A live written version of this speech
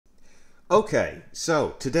Okay,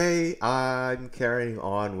 so today I'm carrying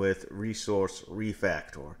on with resource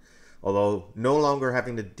refactor. Although no longer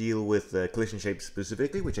having to deal with the collision shape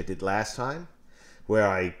specifically, which I did last time, where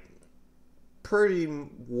I pretty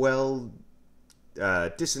well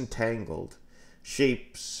disentangled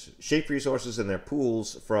shape resources and their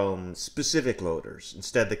pools from specific loaders.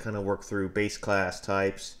 Instead, they kind of work through base class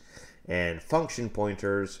types and function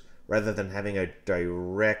pointers rather than having a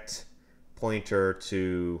direct pointer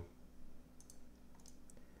to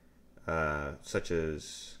such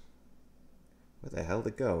as, where the hell did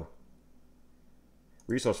it go?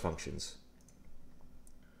 Resource functions.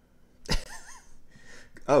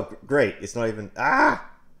 Oh, great. It's not even, it's got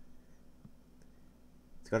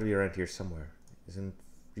to be around here somewhere. Isn't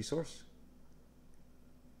resource?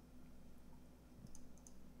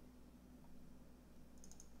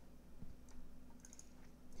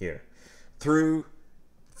 Here. Through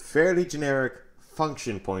fairly generic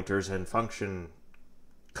function pointers and function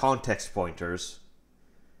context pointers,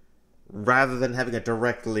 rather than having a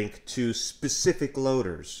direct link to specific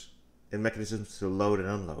loaders and mechanisms to load and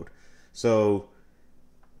unload. So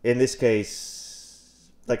in this case,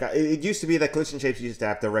 like it used to be that collision shapes used to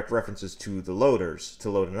have direct references to the loaders to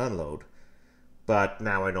load and unload, but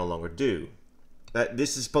now I no longer do.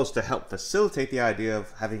 This is supposed to help facilitate the idea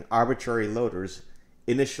of having arbitrary loaders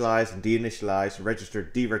initialized and deinitialized,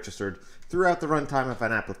 registered, deregistered throughout the runtime of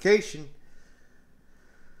an application,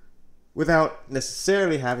 without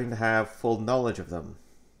necessarily having to have full knowledge of them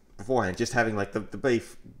beforehand, just having like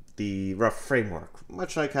the rough framework,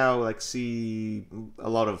 much like how like C, a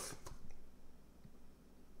lot of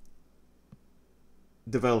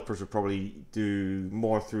developers would probably do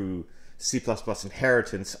more through C++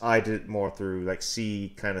 inheritance. I did it more through like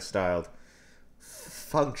C kind of styled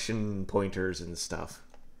function pointers and stuff.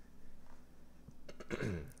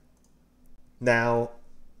 Now,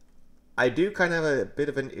 I do kind of have a bit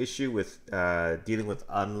of an issue with dealing with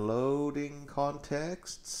unloading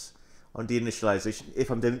contexts on deinitialization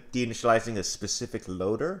if I'm deinitializing a specific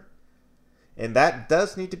loader. And that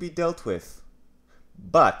does need to be dealt with.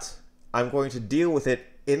 But I'm going to deal with it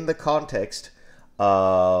in the context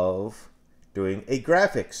of doing a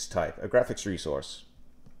graphics type, a graphics resource.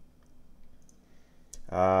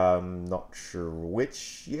 Not sure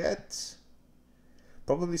which yet.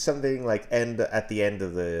 Probably something like at the end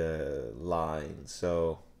of the line.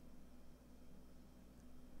 So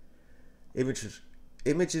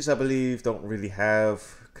images I believe don't really have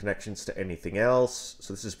connections to anything else.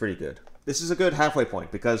 So this is pretty good. This is a good halfway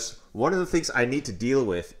point because one of the things I need to deal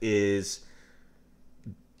with is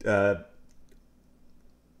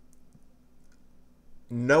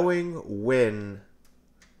knowing when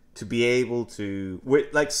to be able to,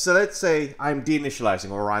 like, so let's say I'm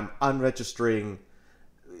deinitializing or I'm unregistering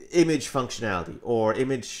image functionality or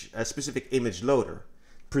a specific image loader.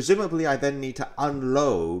 Presumably I then need to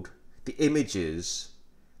unload the images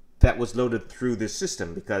that was loaded through this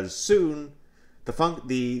system, because soon the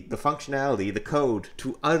functionality, the code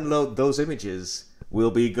to unload those images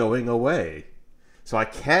will be going away. So I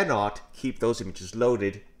cannot keep those images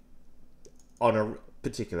loaded on a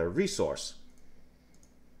particular resource.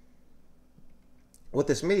 What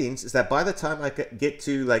this means is that by the time I get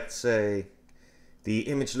to, like, say, the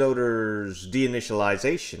image loader's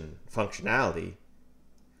deinitialization functionality,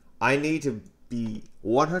 I need to be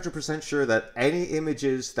 100% sure that any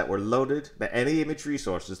images that were loaded, that any image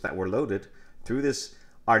resources that were loaded through this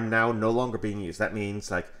are now no longer being used. That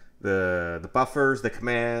means like the buffers, the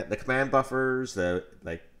command buffers, the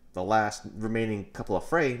last remaining couple of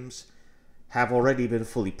frames have already been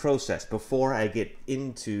fully processed before I get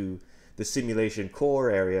into the simulation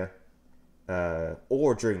core area.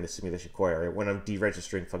 Or during the simulation core area when I'm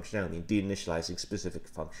deregistering functionality and deinitializing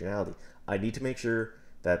specific functionality. I need to make sure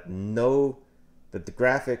that the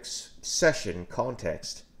graphics session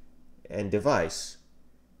context and device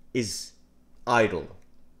is idle.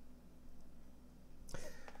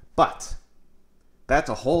 But that's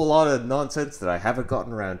a whole lot of nonsense that I haven't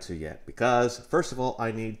gotten around to yet, because first of all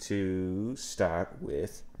I need to start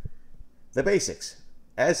with the basics,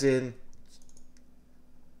 as in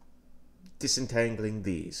disentangling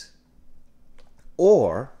these.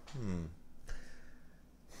 Or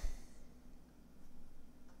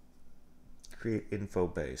create info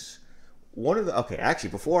base. Okay, actually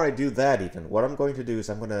before I do that, even what I'm going to do is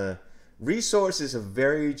resource is a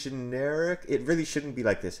very generic, it really shouldn't be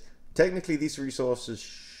like this. Technically these resource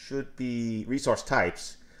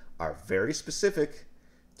types are very specific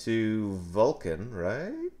to Vulkan,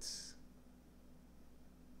 right?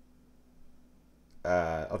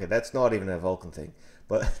 Okay, that's not even a Vulkan thing,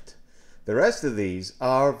 but the rest of these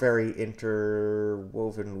are very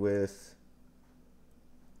interwoven with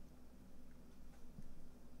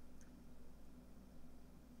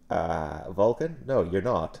Vulkan? No, you're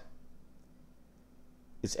not.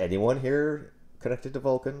 Is anyone here connected to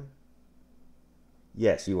Vulkan?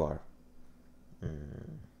 Yes, you are.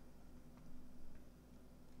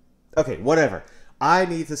 Okay, whatever. I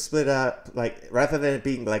need to split up, like, rather than it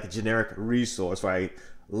being like a generic resource where I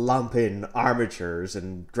lump in armatures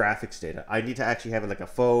and graphics data, I need to actually have like a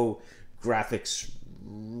faux graphics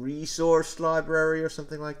resource library or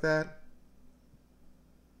something like that.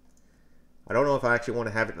 I don't know if I actually want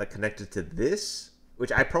to have it like connected to this,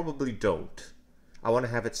 which I probably don't. I want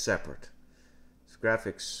to have it separate. It's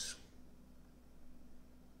graphics.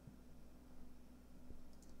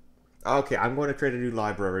 Okay, I'm going to create a new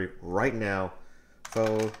library right now.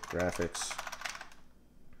 Faux graphics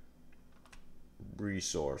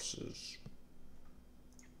resources.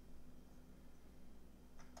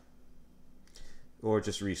 Or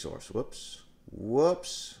just resource. Whoops.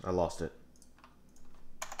 Whoops. I lost it.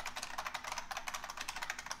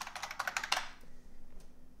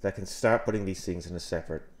 That can start putting these things in a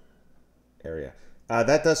separate area.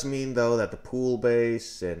 That does mean, though, that the pool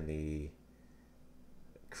base and the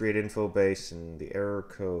create info base and the error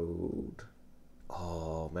code.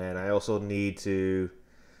 Oh, man, I also need to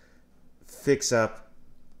fix up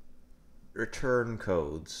return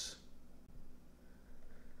codes.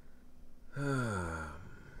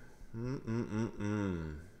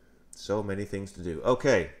 So many things to do.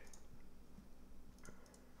 Okay.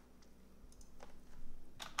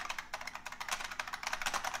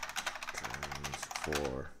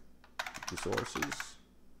 For resources.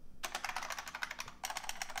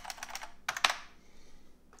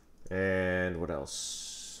 And what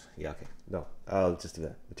else? Yeah, okay. No, I'll just do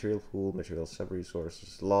that. Material pool, material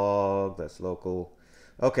sub-resources, log, that's local.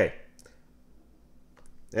 Okay.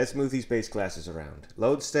 Let's move these base classes around.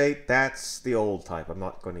 Load state, that's the old type. I'm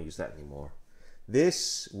not going to use that anymore.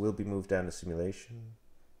 This will be moved down to simulation.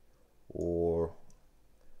 Or,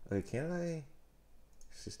 okay, can I?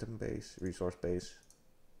 System base, resource base.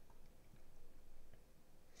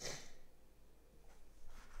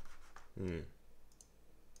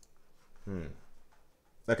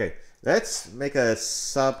 Okay, let's make a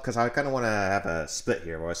sub, because I kind of want to have a split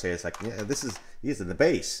here where I say it's like, yeah, these are the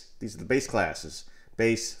base. These are the base classes.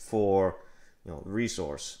 Base for,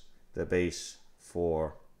 resource. The base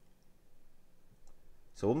for.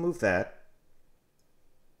 So we'll move that.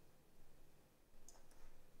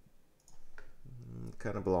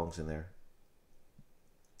 Kind of belongs in there.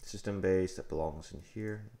 System base, that belongs in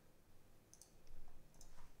here.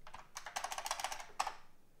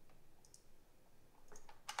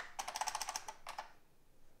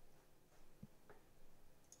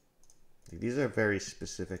 These are very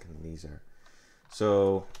specific, and these are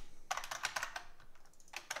so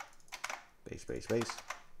base.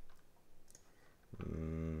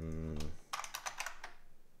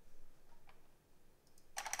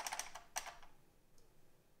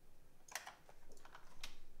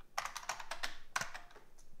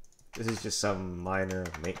 This is just some minor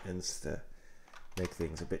maintenance to make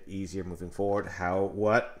things a bit easier moving forward.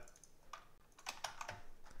 What?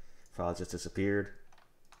 File just disappeared.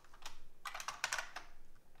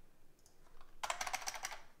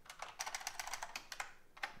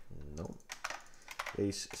 Nope.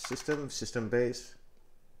 Base system base.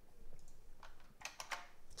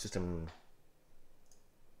 System.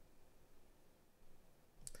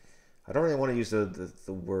 I don't really want to use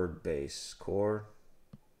the word base. Core.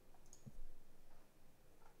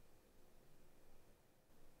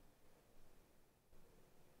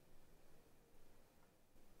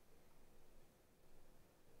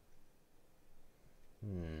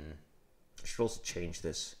 I should also change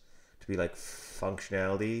this to be like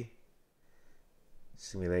functionality,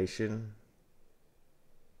 simulation.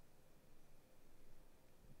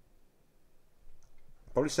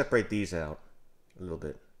 Probably separate these out a little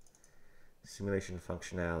bit. Simulation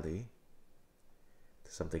functionality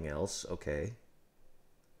to something else. Okay.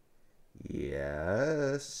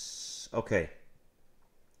 Yes. Okay.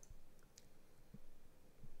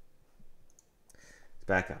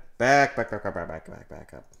 Back up. Back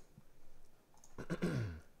up.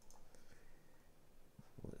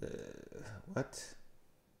 What?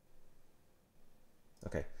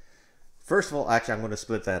 Okay. First of all, actually, I'm going to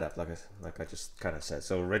split that up, like I just kind of said.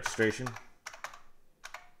 So registration.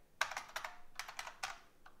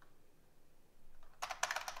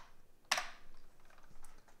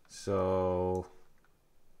 So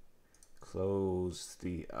close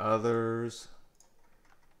the others.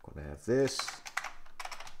 I'm going to have this.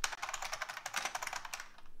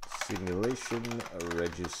 Simulation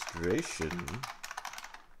registration.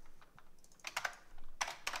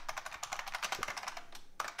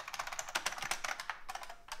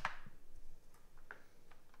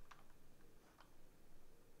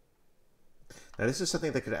 Now this is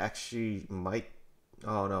something that could actually might.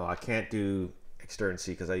 Oh no, I can't do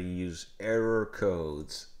externcy because I use error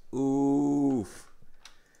codes. Oof.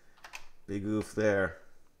 Big oof there.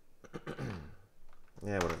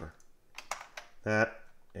 Yeah, whatever. That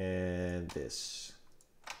and this.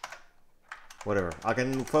 Whatever. I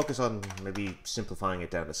can focus on maybe simplifying it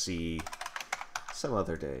down to C some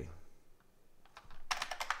other day.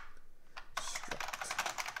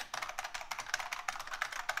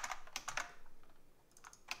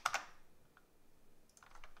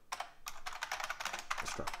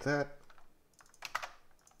 Struct that.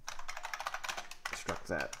 Struct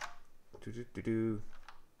that. Do.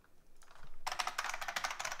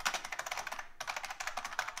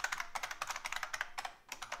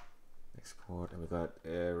 Export, and we got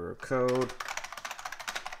error code.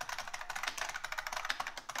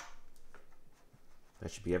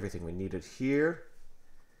 That should be everything we needed here.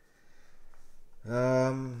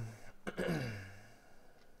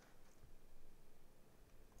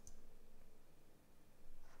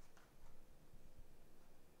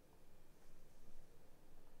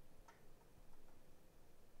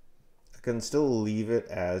 I can still leave it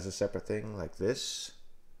as a separate thing like this,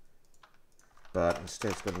 but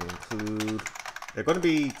instead it's going to include, they're going to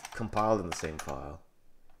be compiled in the same file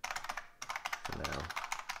for now.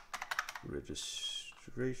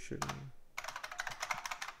 Registration.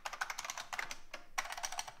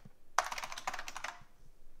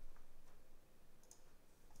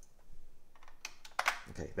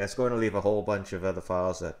 Okay, that's going to leave a whole bunch of other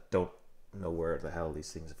files that don't know where the hell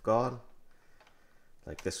these things have gone.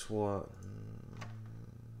 Like this one.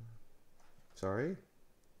 Sorry.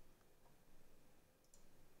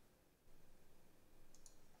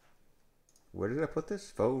 Where did I put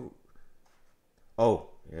this? Oh,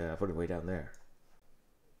 yeah, I put it way down there.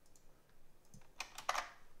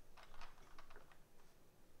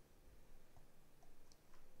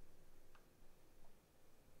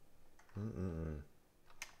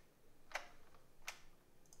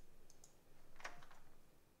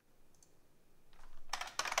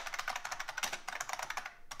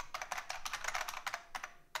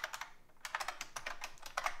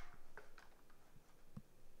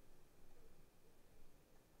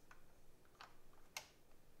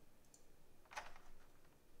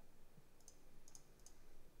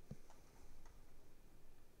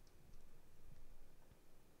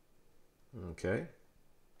 Okay.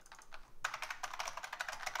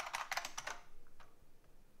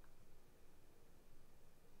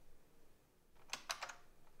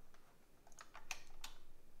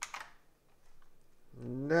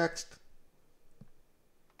 Next.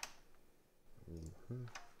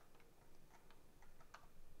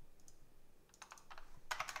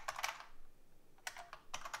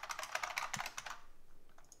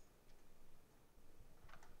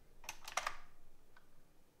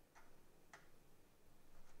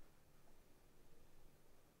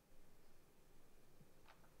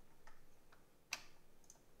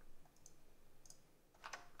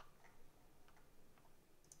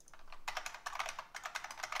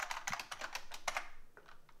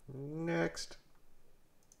 Next.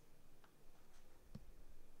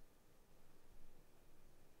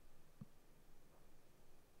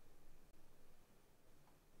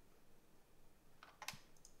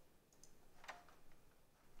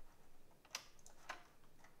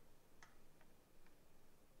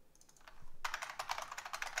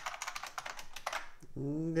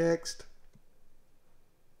 Next.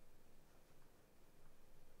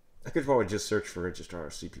 I could probably just search for registrar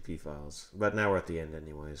CPP files, but now we're at the end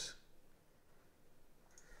anyways.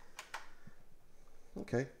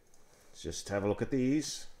 Okay, let's just have a look at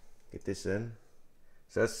these. Get this in.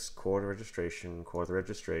 So that's core the registration, core the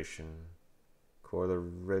registration, core the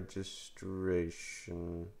registration.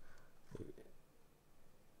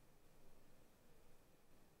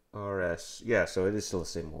 RS. Yeah, so it is still the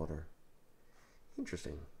same order.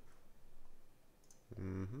 Interesting.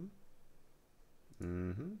 Mm-hmm.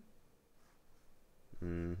 Mm-hmm.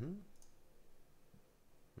 Mm-hmm.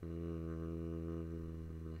 Mm-hmm.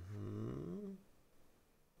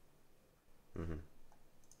 Mm-hmm.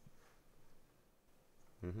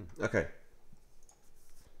 Mm-hmm. Okay.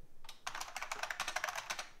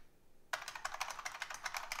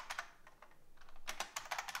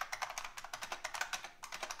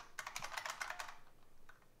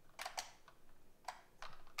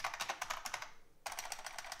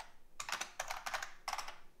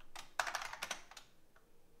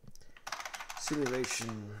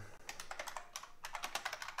 Simulation.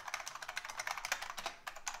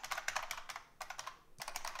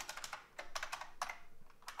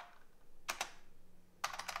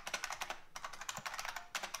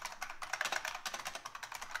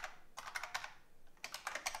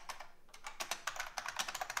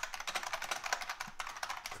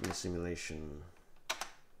 from the simulation.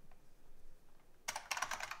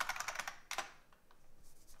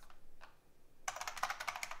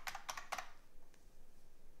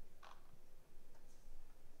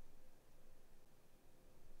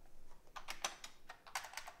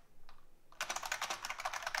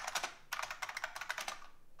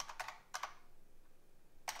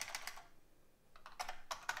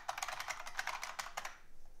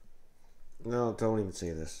 No, don't even say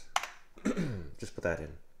this. Just put that in.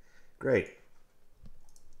 Great.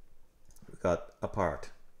 We got a part.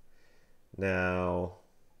 Now,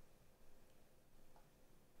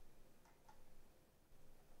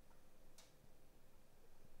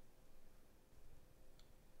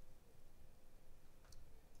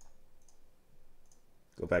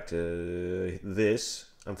 go back to this.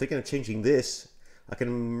 I'm thinking of changing this. I can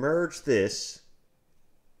merge this.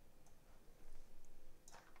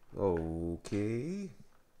 Okay.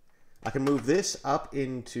 I can move this up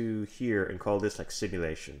into here and call this like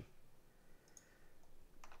simulation.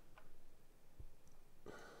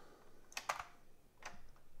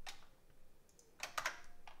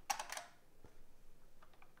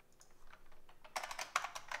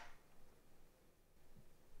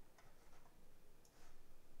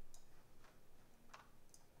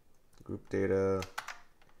 Group data.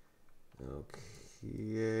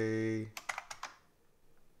 Okay.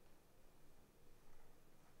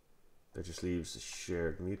 That just leaves the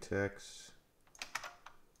shared mutex.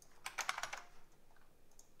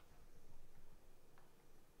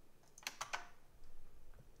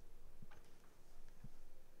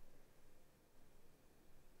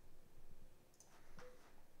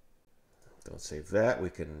 Don't save that. We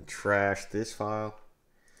can trash this file.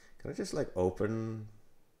 Can I just like open?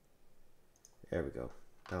 There we go.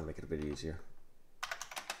 That'll make it a bit easier.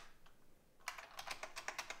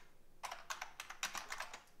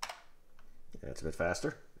 That's a bit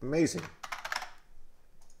faster. Amazing.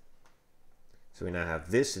 So we now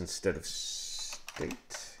have this instead of state.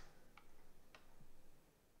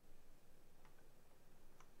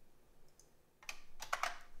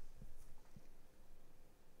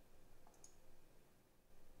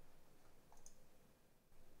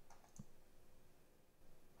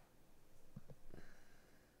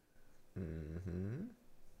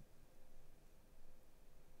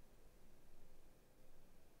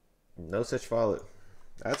 No such file.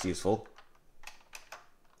 That's useful.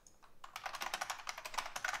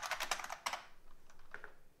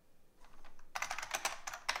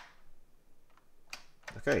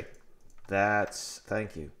 Okay,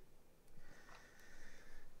 thank you.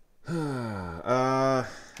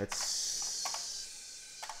 Let's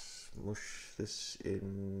mush this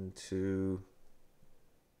into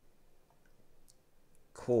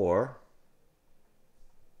core.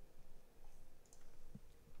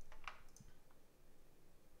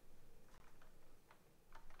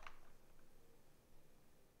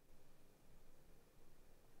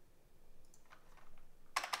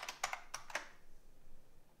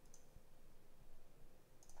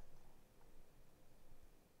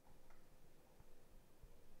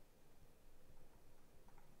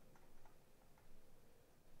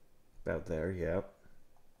 About there, yep.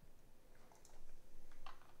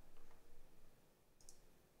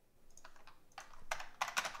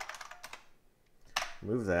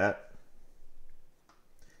 Move that.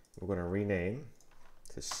 We're going to rename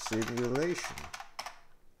to simulation.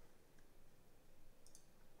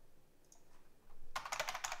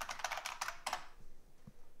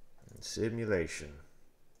 And simulation.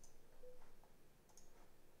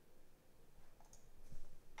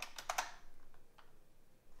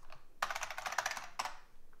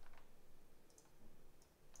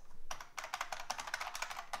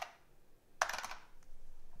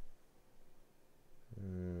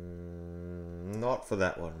 Not for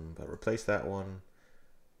that one, but replace that one.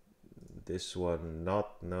 This one,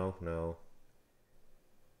 not, no.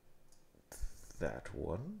 That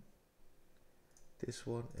one. This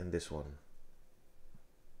one and this one.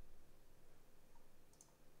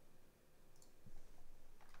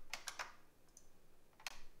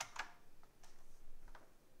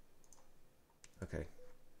 Okay.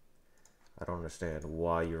 I don't understand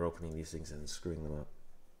why you're opening these things and screwing them up.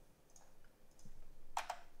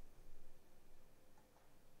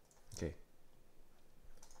 Okay.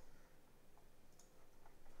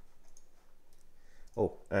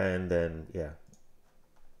 Oh, and then, yeah.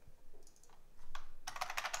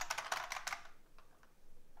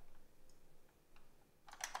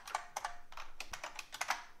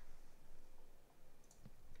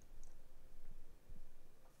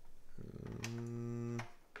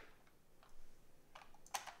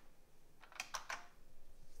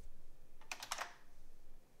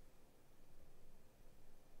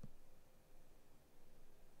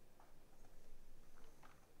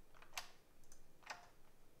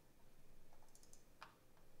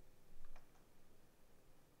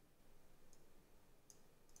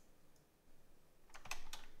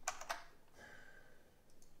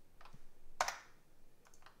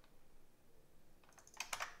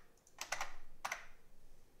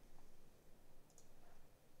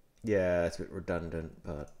 Yeah, it's a bit redundant,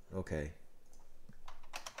 but okay.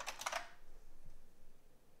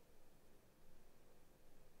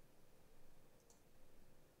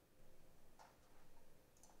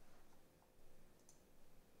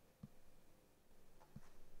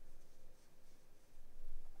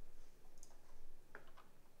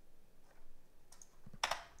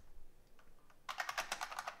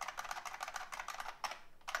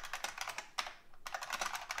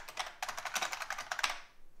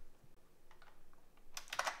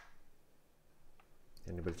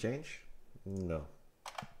 Anybody change? No.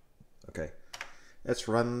 Okay. Let's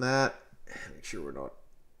run that. Make sure we're not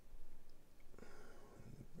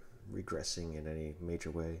regressing in any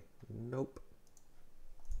major way. Nope.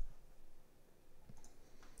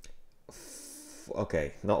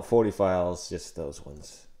 Okay, not 40 files, just those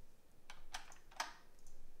ones.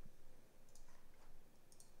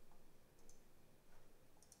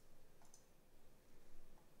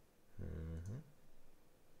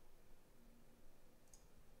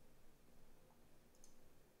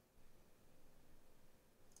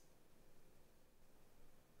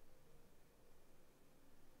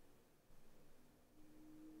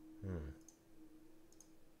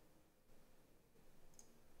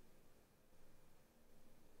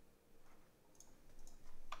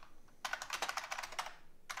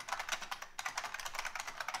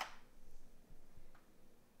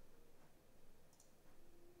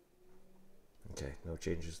 Okay, no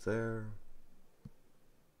changes there.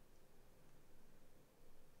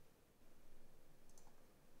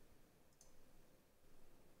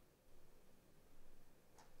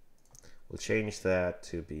 We'll change that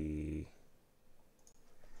to be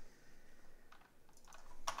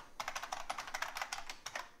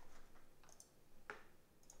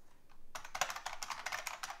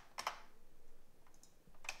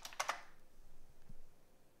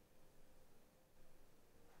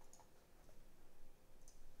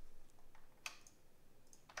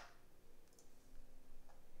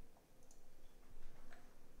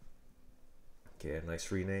okay, a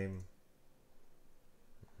nice rename.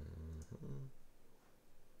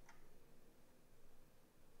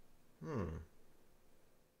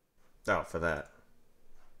 Oh, for that.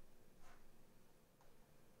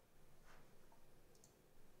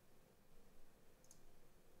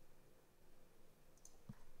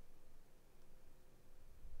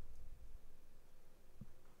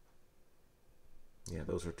 Yeah,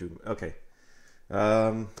 those are two. Okay.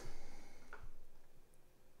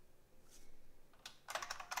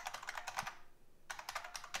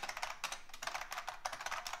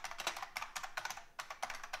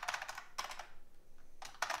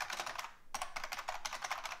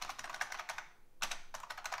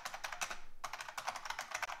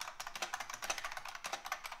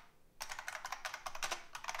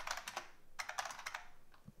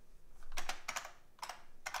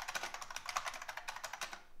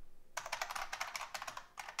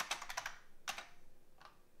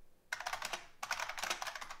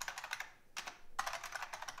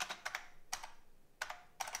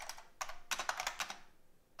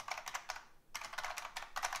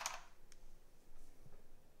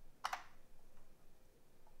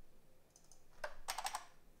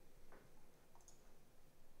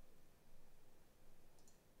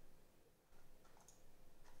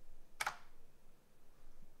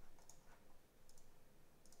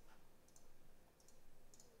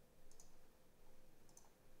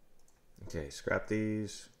 Okay, scrap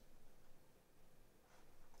these.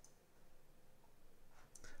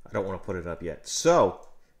 I don't want to put it up yet. So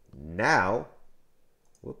now,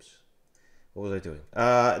 whoops, what was I doing?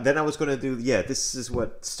 Then I was going to do, yeah, this is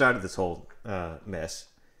what started this whole mess.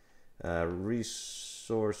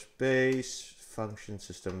 Resource base, function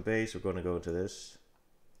system base. We're going to go into this.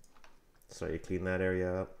 So you clean that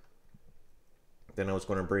area up. Then I was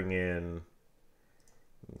going to bring in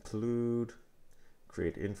include,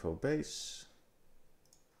 create info base,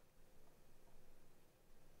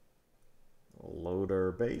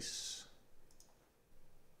 loader base,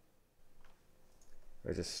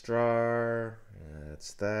 registrar,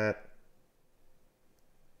 that's that,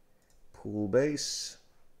 pool base.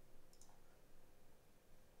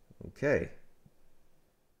 Okay.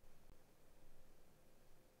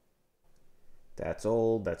 That's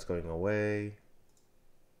old, that's going away.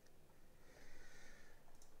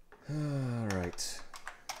 All right.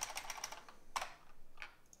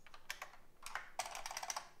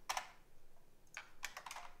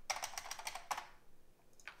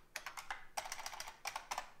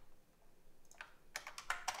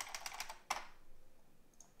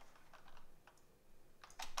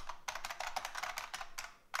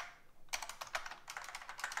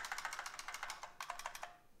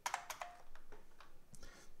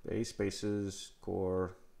 Base, spaces,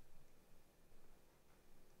 core.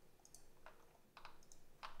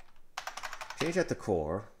 Change that to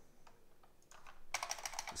core.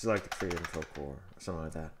 This is like the create info core, or something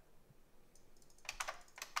like that.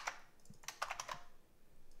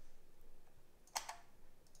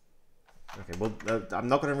 Okay, well, I'm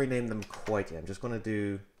not going to rename them quite yet. I'm just going to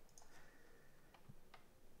do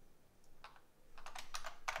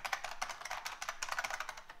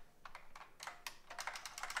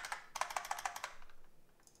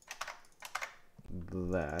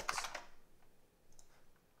that.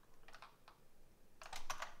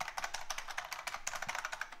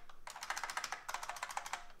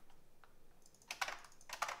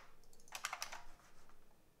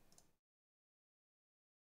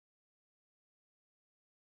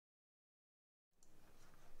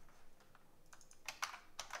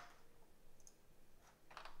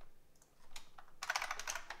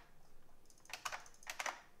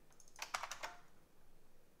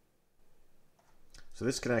 So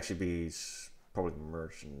this can actually be probably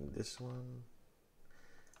merged in this one.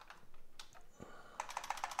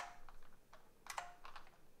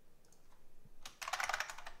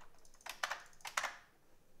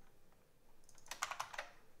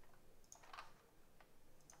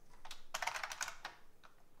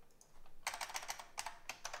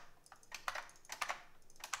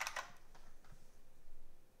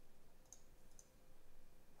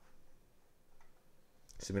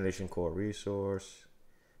 Simulation core resource,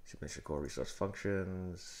 simulation core resource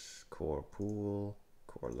functions, core pool,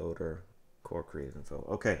 core loader, core create info.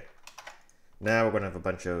 Okay, now we're going to have a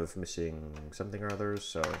bunch of missing something or others,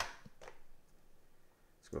 so let's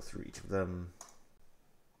go through each of them.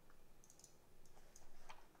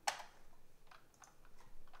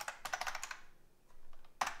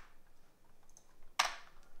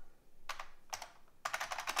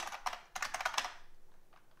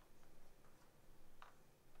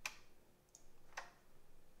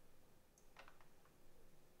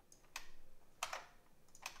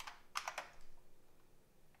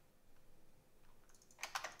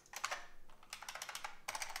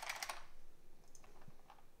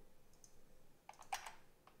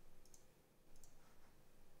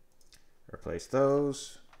 Replace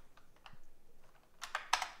those.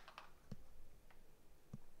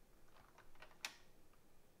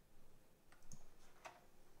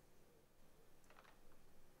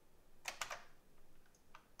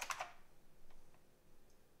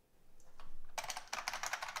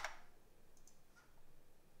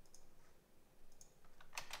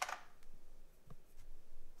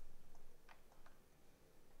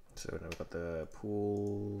 So now we've got the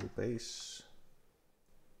pool base.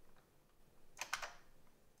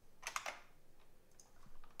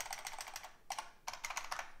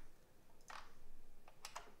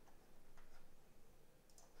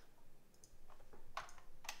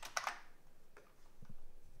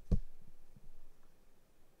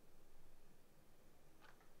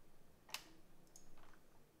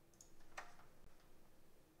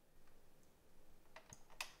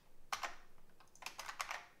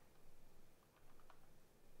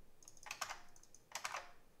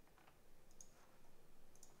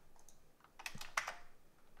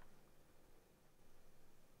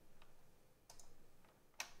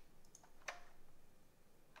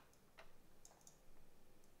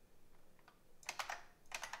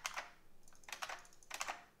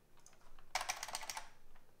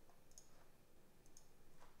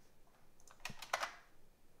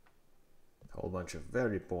 Whole bunch of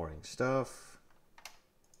very boring stuff,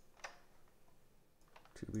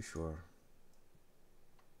 to be sure.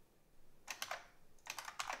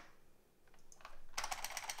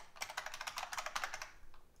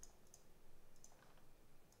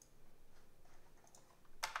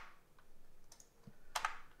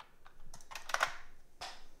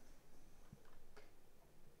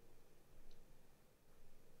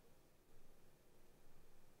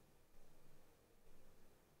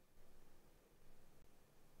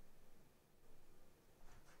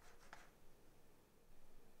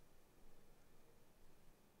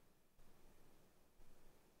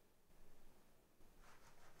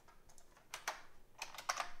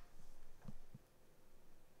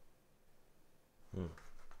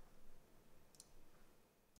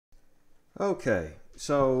 Okay,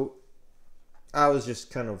 so I was just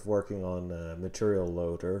kind of working on material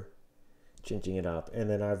loader, changing it up, and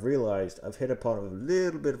then I've realized I've hit upon a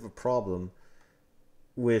little bit of a problem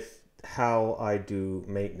with how I do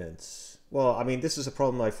maintenance. Well, I mean, this is a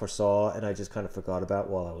problem I foresaw and I just kind of forgot about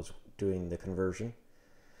while I was doing the conversion.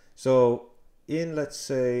 So in, let's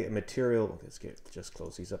say, a material, let's just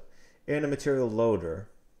close these up. In a material loader,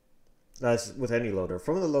 as with any loader.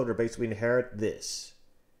 From the loader base, we inherit this,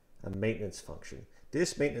 a maintenance function.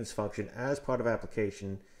 This maintenance function, as part of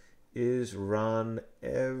application, is run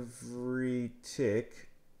every tick,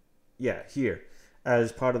 yeah, here,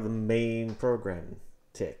 as part of the main program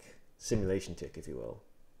tick, simulation tick, if you will,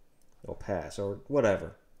 or pass, or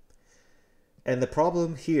whatever. And the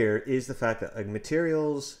problem here is the fact that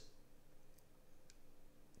materials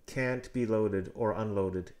can't be loaded or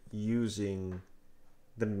unloaded using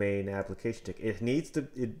the main application tick. It needs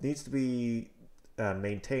to be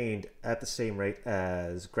maintained at the same rate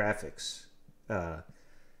as graphics.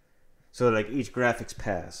 So like each graphics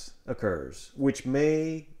pass occurs, which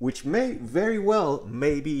may very well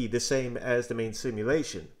may be the same as the main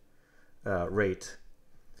simulation rate,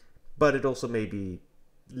 but it also may be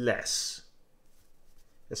less,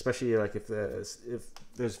 especially like if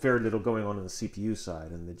there's very little going on the CPU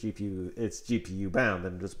side and the GPU, it's GPU bound,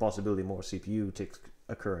 and there's possibility more CPU ticks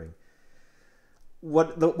occurring.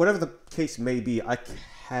 Whatever the case may be, I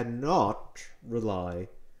cannot rely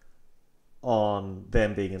on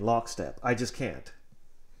them being in lockstep. I just can't.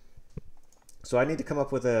 So I need to come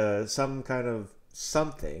up with some kind of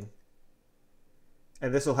something,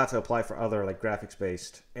 and this will have to apply for other like graphics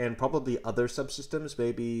based and probably other subsystems.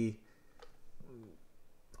 Maybe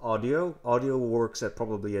audio works at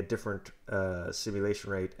probably a different simulation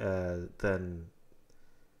rate than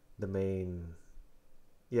the main,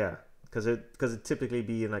 yeah, because it typically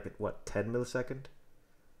be in like what, 10 millisecond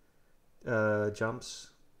jumps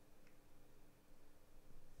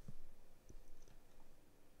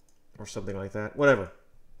or something like that, whatever.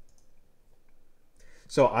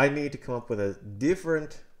 So I need to come up with a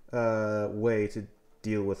different way to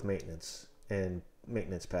deal with maintenance and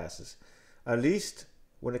maintenance passes, at least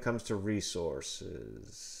when it comes to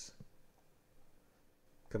resources.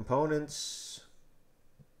 Components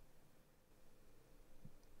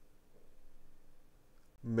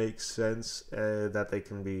makes sense that they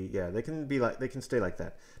can be, yeah, they can stay like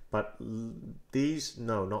that, but these,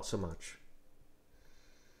 no, not so much.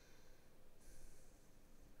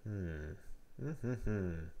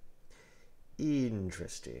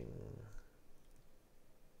 Interesting.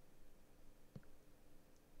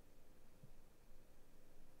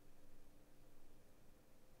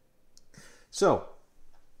 So,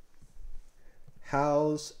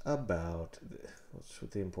 how's about, what's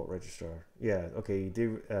with the import registrar? Yeah, okay, you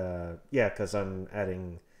do, yeah, because I'm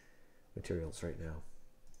adding materials right now.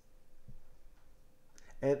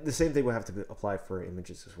 And the same thing will have to apply for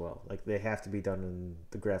images as well. Like, they have to be done in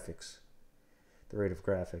the graphics, the rate of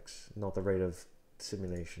graphics, not the rate of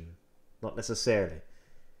simulation. Not necessarily.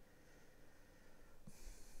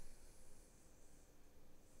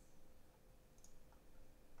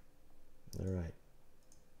 All right.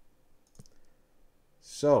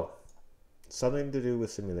 So, something to do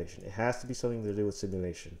with simulation. It has to be something to do with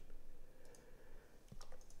simulation.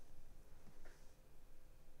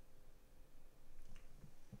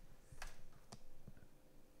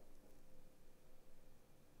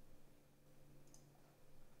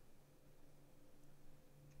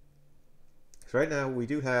 So right now we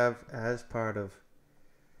do have, as part of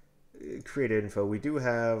create info, we do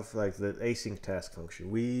have like the async task function.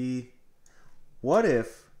 What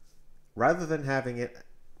if, rather than having it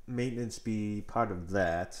maintenance be part of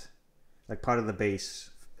that, like part of the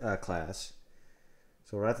base class,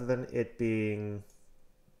 so rather than it being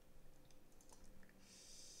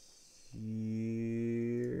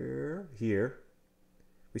here,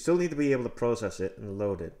 we still need to be able to process it and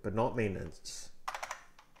load it, but not maintenance.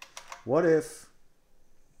 What if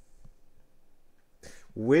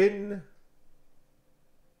when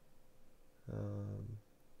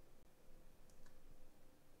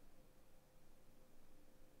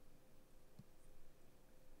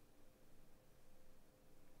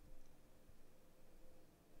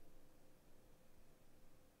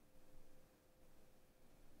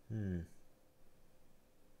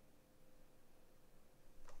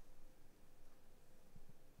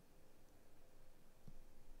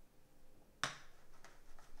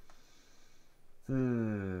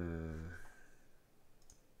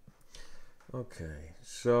okay,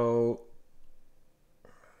 so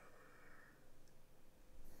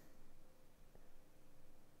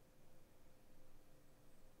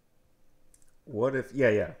what if,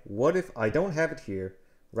 what if I don't have it here,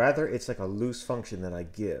 rather it's like a loose function that I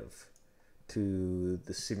give to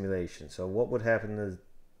the simulation. So what would happen is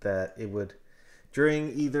that it would,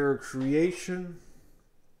 during either creation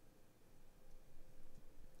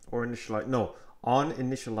or on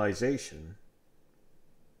initialization,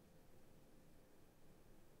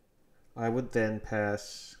 I would then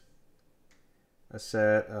pass a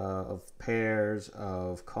set of pairs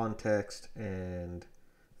of context and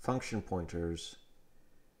function pointers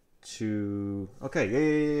to, okay,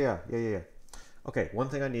 yeah. Okay, one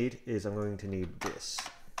thing I need is I'm going to need this.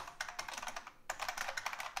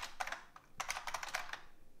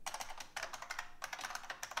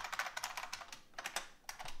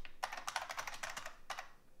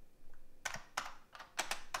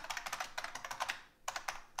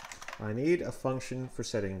 I need a function for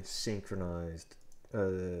setting synchronized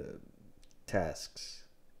tasks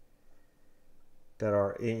that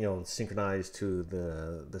are synchronized to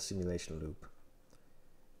the simulation loop.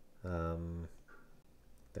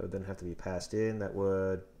 That would then have to be passed in. That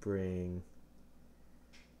would bring,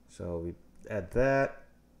 so we add that.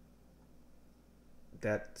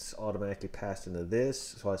 That's automatically passed into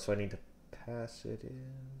this. So I need to pass it in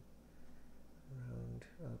around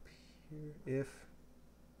up here. If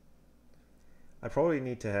I probably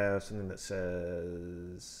need to have something that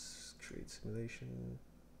says create simulation.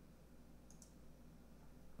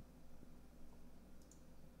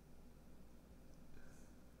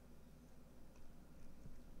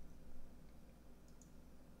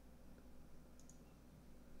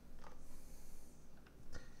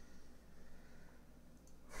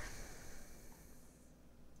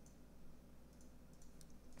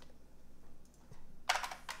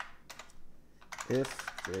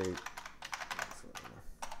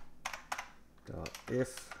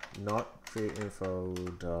 If not create info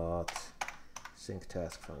dot sync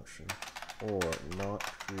task function, or not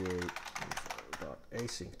create info dot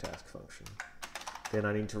async task function, then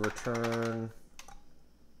I need to return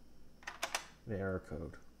an error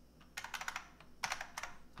code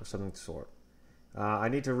of some sort. I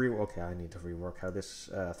need to rework how this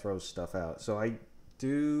throws stuff out. So I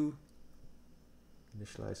do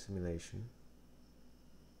initialize simulation.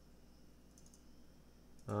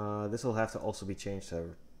 This will have to also be changed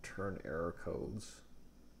to return error codes.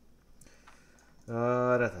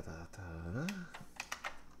 Auto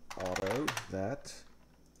that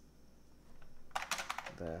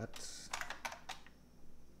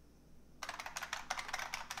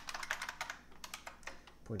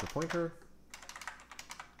pointer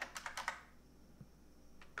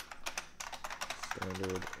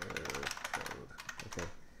standard error code. Okay,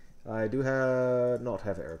 I do not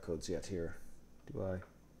have error codes yet here, do I?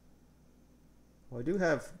 Well, I do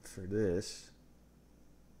have for this.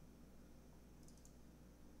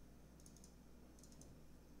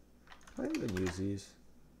 I even use these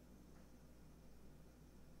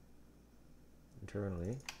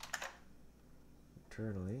internally.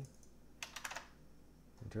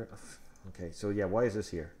 Okay, so yeah, why is this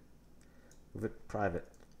here? Move it private.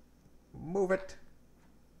 Move it.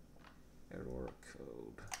 Error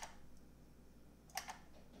code.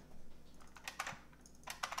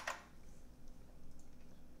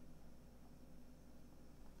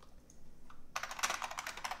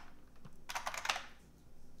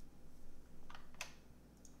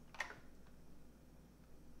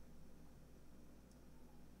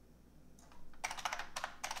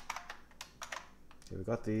 Okay, we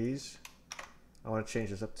got these. I want to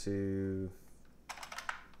change this up to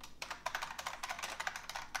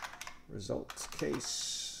result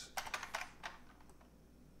case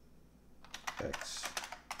X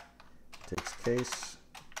takes case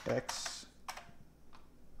X,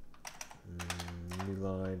 new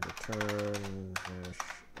line return hash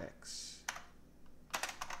X.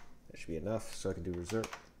 That should be enough, so I can do result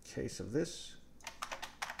case of this.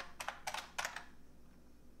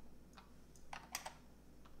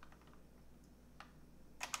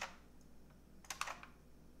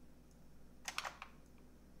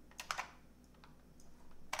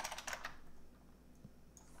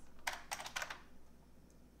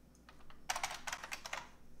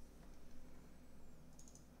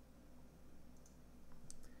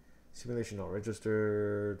 Simulation not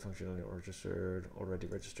registered, function not registered, already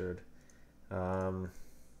registered. So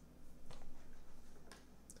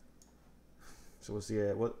what's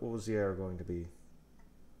the what was the error going to be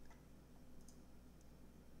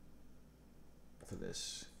for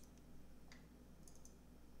this?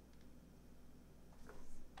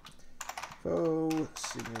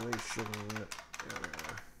 Simulation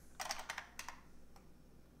error.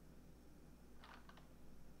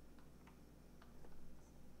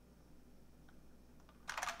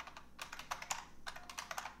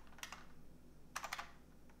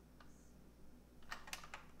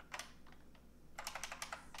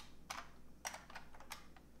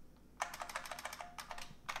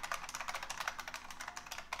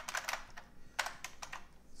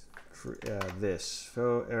 This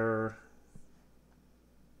faux error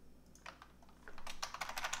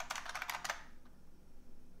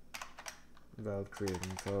child create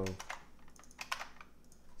info.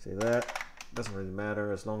 Say that. Doesn't really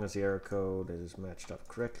matter as long as the error code is matched up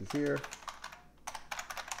correctly here.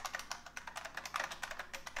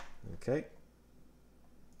 Okay.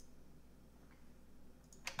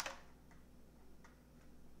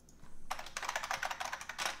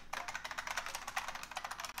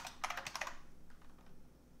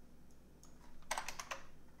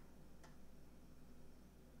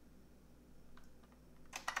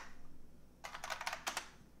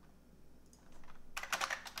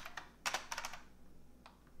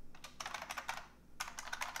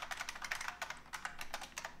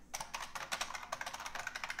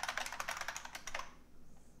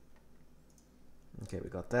 Okay, we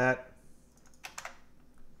got that.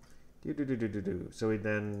 So we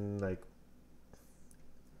then like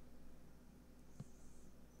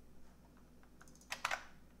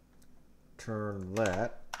turn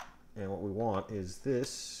that, and what we want is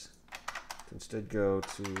this to instead go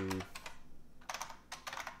to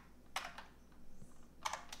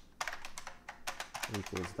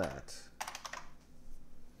equals that.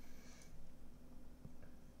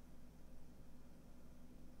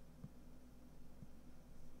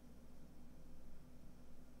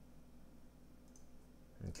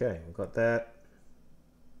 Okay, we've got that.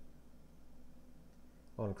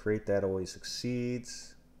 On create that always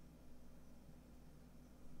succeeds.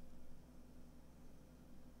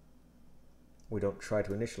 We don't try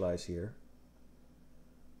to initialize here,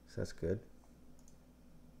 so that's good.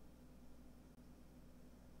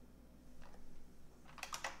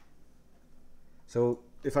 So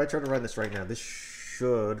if I try to run this right now, this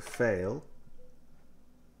should fail.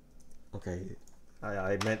 Okay,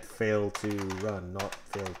 I meant fail to run, not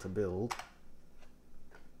fail to build.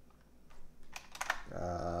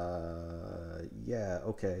 Yeah,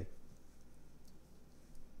 okay.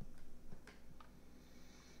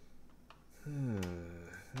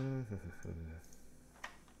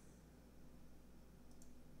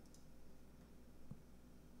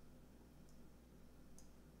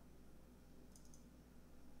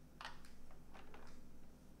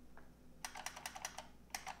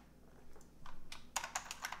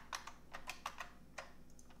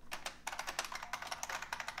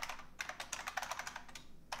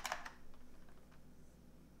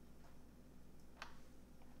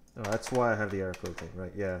 Oh, that's why I have the error code thing,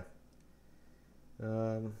 right? Yeah.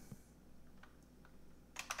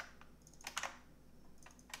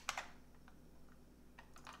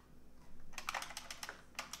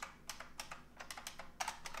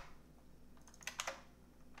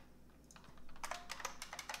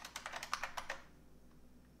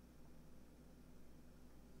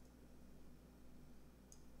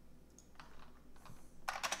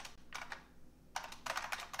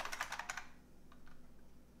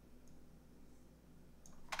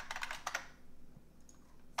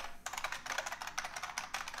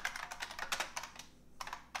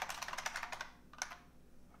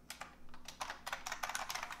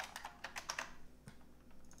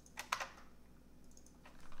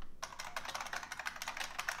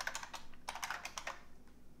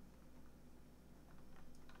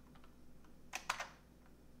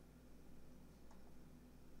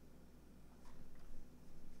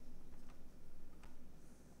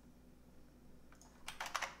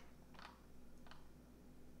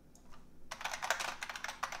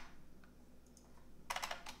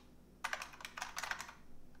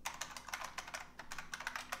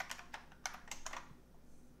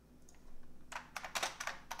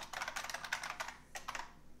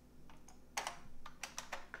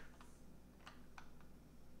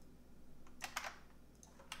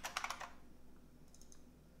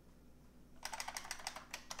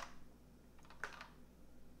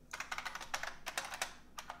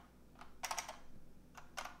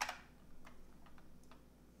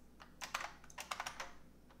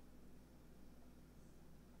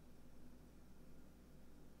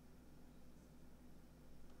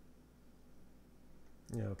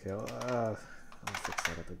 Yeah, okay, I'll fix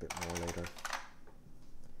that up a bit more later.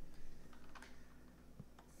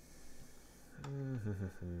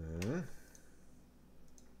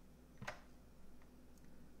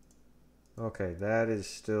 Okay, that is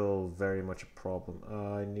still very much a problem.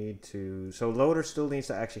 I need to... So loader still needs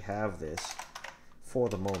to actually have this for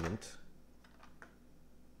the moment.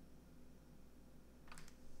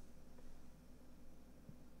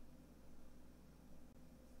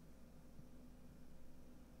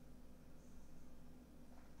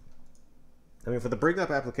 I mean, for the bring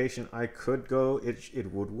up application, I could go,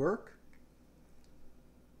 it would work.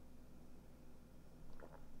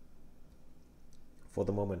 For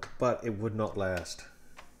the moment, but it would not last.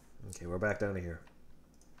 Okay, we're back down to here.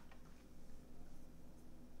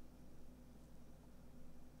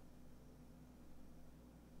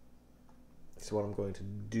 So what I'm going to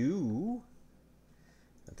do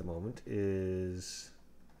at the moment is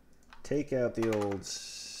take out the old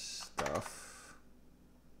stuff,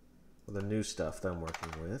 or the new stuff that I'm working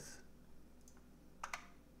with. It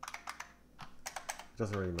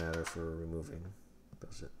doesn't really matter for removing,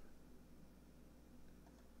 does it?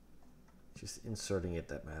 Just inserting it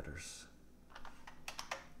that matters.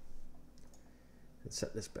 And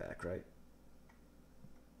set this back, right?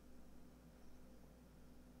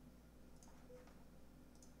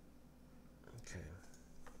 Okay.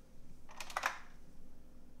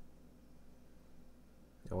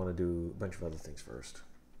 I want to do a bunch of other things first.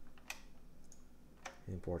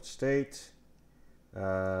 Import state.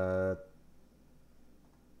 You're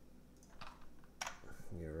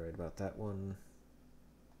right about that one.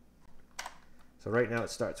 So right now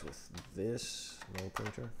it starts with this null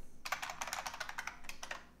pointer.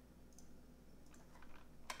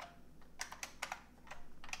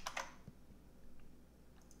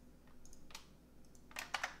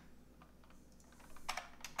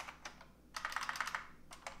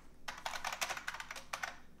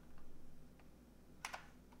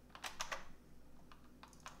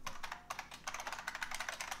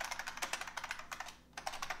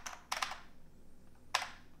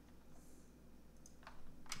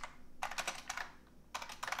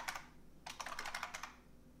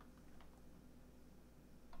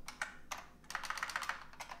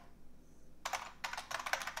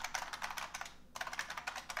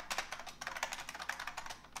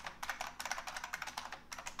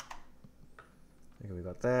 Okay, we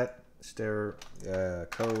got that.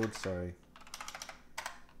 Code, sorry.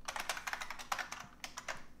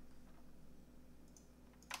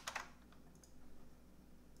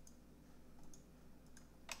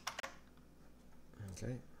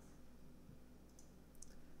 Okay.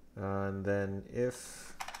 And then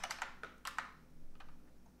if...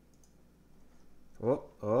 Oh,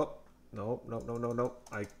 no.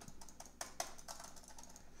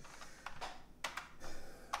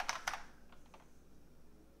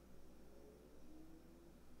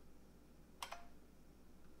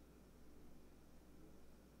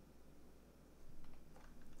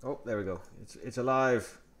 Oh, there we go. It's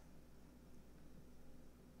alive.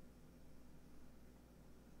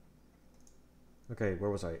 Okay, where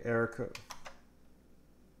was I? Error code.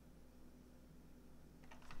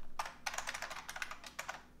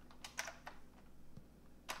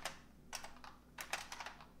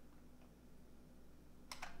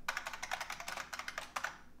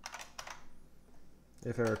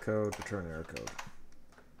 If error code, return error code.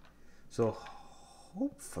 So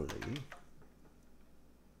hopefully,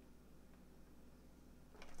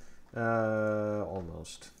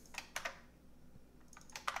 almost.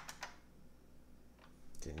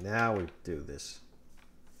 Okay, now we do this.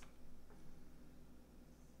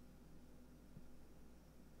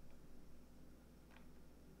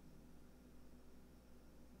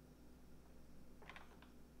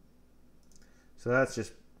 So that's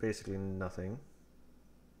just basically nothing.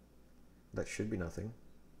 That should be nothing.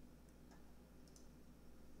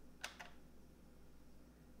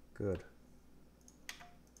 Good.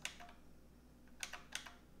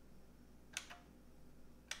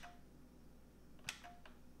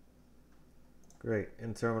 Great.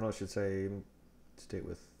 In terminal it should say state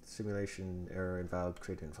with simulation error invalid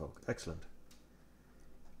create info. Excellent.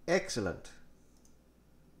 Excellent.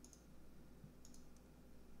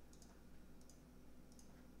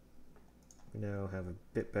 We now have a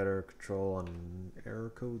bit better control on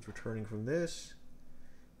error codes returning from this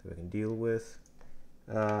that we can deal with.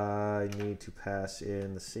 I need to pass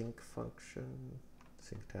in the sync function,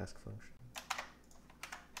 sync task function.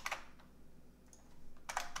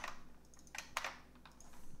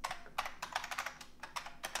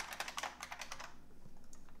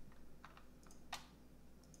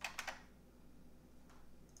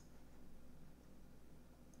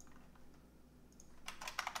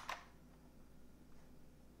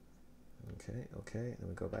 Okay, then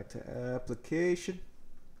we go back to application,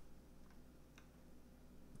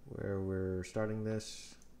 where we're starting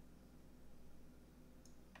this.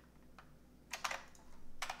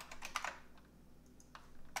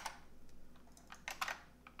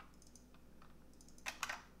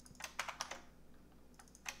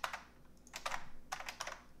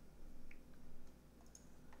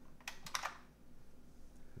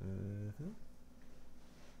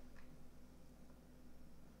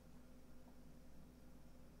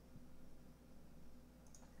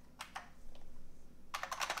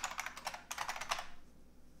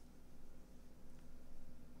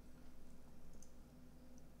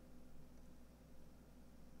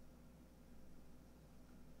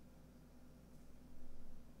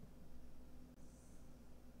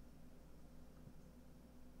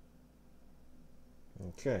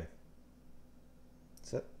 Okay.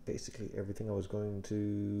 Is that basically everything I was going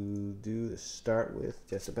to do to start with?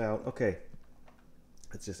 Just about. Okay.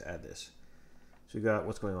 Let's just add this. So we got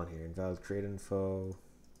what's going on here. Invalid create info.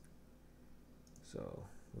 So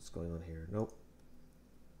what's going on here? Nope.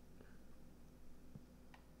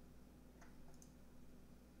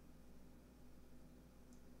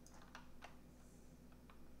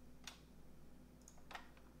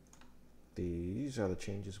 These are the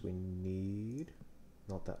changes we need.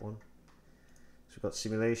 Not that one. So we've got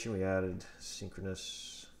simulation. We added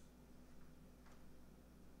synchronous.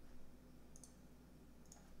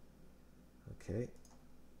 Okay.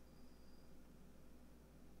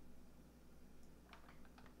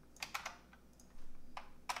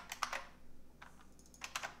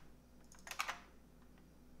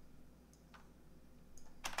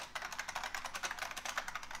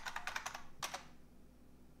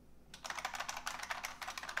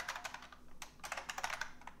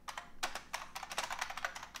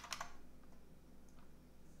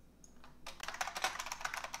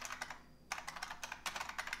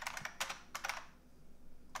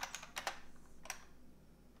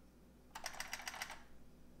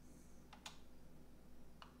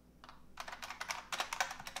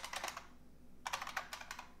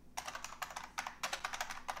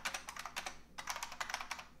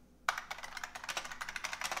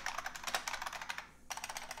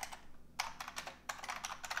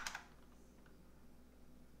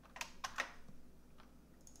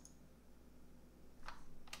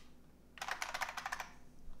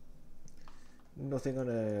 Nothing on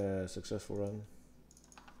a successful run.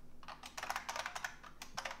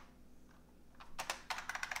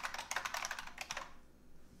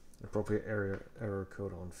 Appropriate error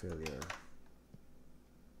code on failure.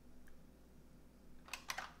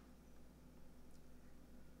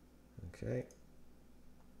 Okay.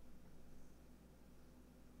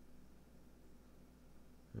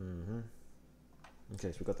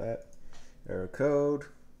 Okay, so we got that. Error code.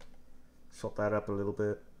 Sort that up a little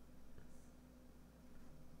bit.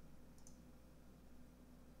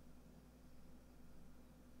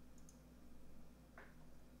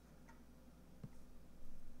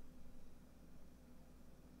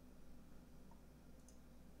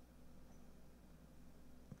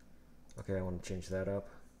 Okay, I want to change that up.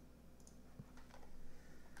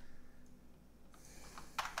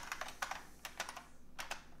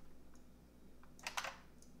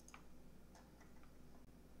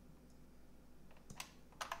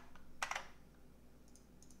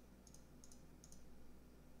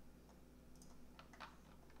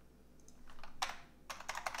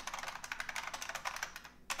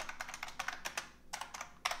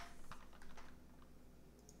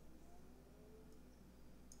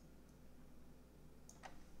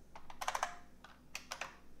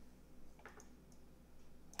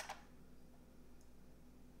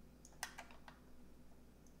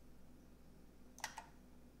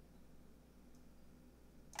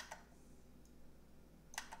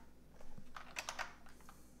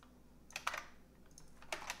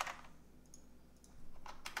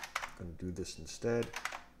 I'm going to do this instead.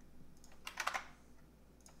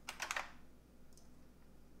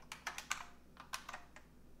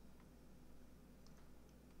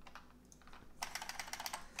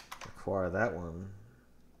 Require that one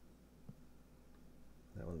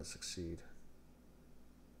to succeed.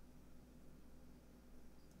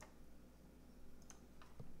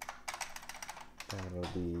 That'll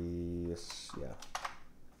be, yes, yeah.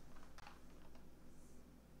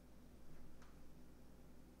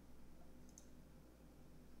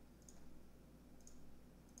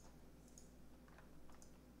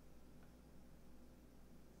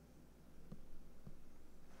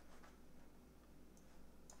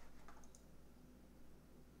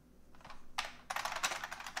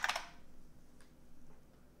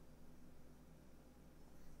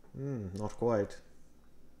 Not quite.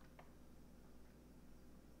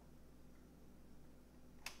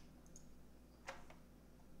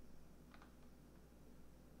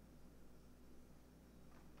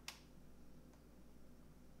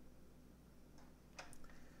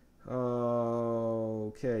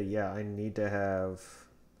 Okay, yeah, I need to have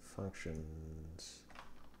functions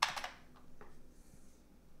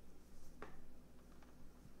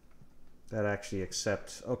that actually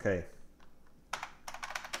accept, okay.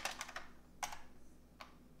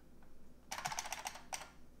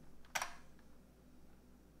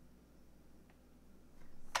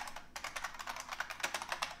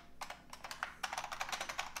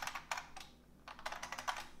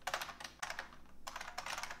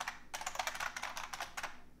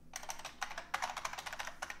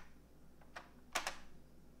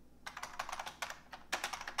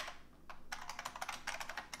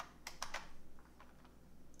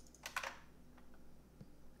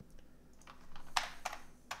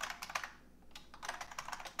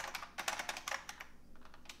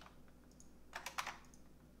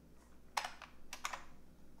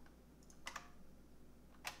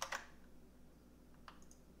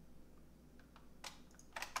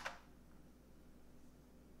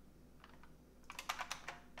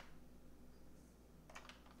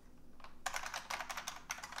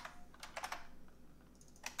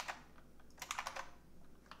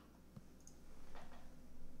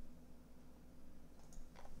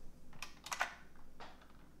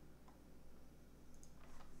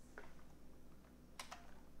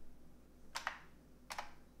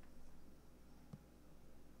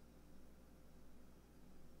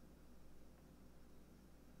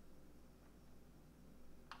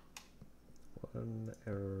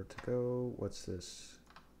 error to go. What's this?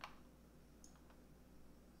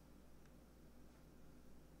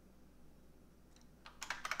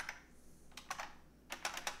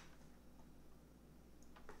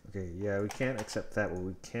 Okay, yeah, we can't accept that, but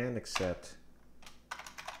we can accept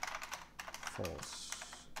false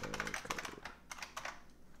error code.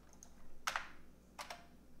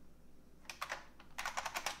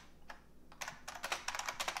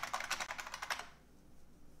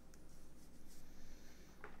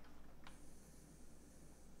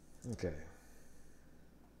 Okay.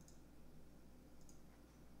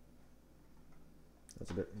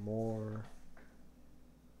 That's a bit more.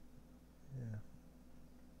 Yeah.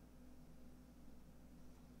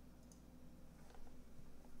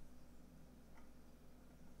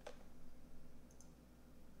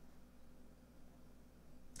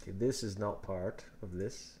 Okay, this is not part of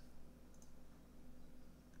this.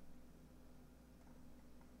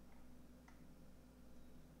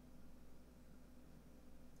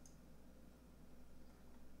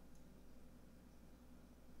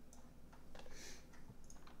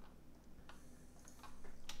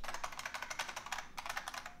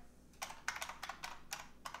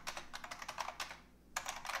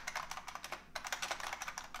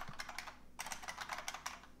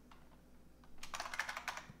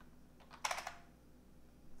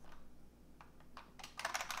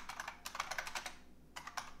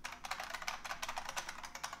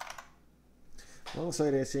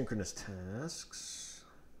 Alongside asynchronous tasks.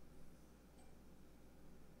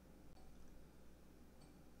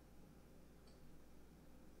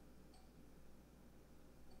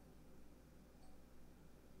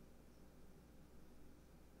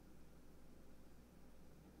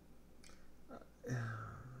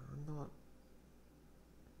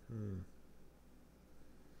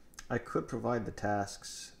 I could provide the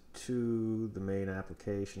tasks to the main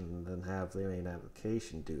application and then have the main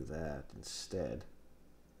application do that instead.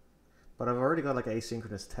 But I've already got like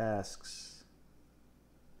asynchronous tasks.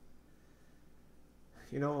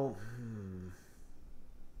 You know,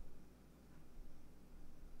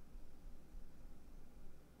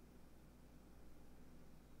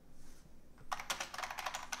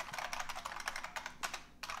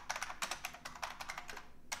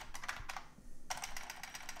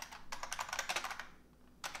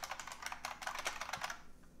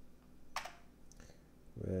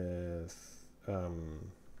 with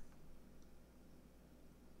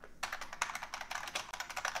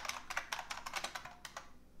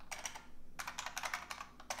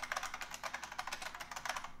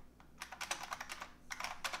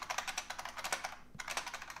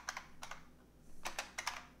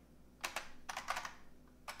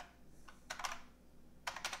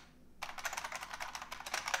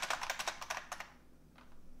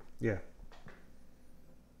yeah.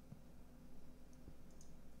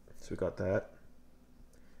 So we got that.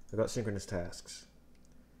 I got synchronous tasks.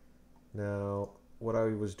 Now, what I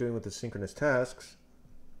was doing with the synchronous tasks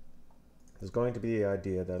is going to be the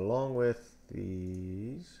idea that along with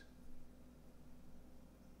these,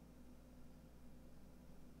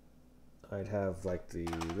 I'd have like the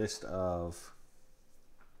list of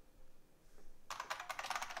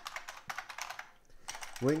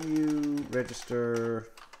when you register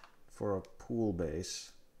for a pool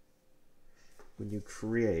base, when you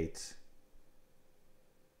create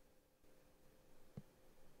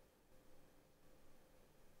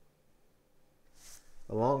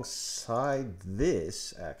alongside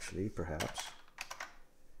this, actually, perhaps,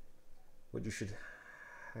 what you should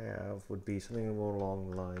have would be something more along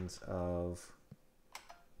the lines of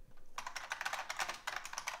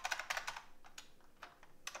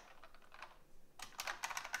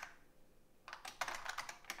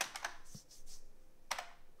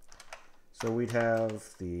so we'd have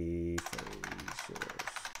the phrase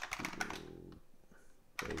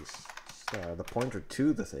base the pointer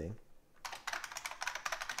to the thing.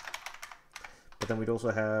 But then we'd also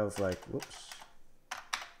have like, whoops,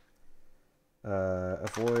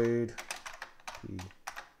 avoid p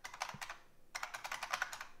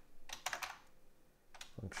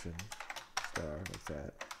function star like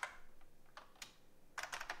that.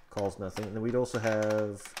 Calls nothing. And then we'd also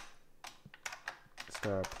have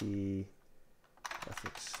star p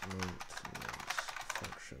graphics maintenance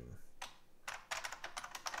function.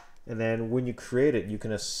 And then when you create it, you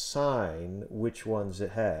can assign which ones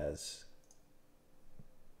it has.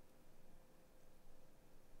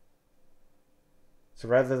 So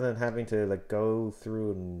rather than having to like go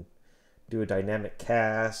through and do a dynamic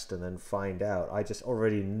cast and then find out, I just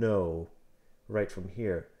already know right from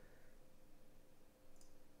here.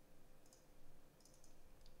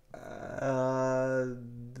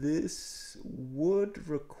 This would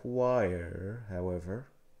require, however,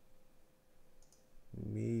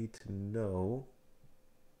 me to know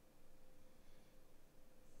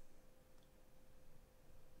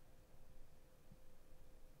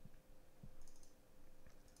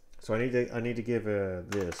so I need to give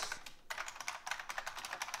this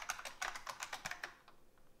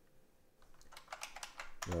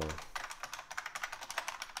no.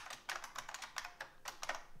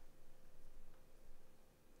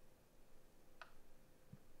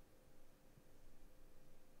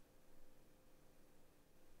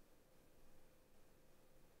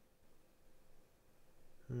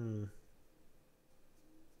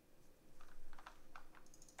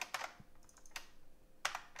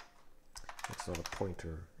 It's not a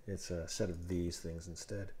pointer, it's a set of these things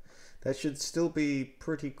instead. That should still be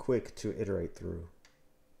pretty quick to iterate through.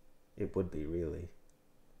 It would be, really.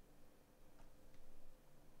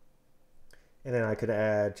 And then I could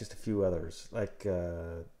add just a few others, like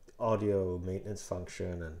audio maintenance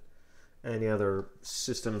function and any other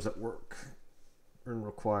systems that work and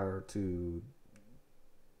require to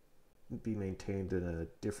be maintained in a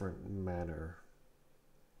different manner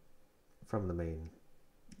from the main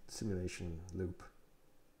simulation loop.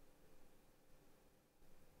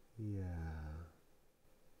 Yeah.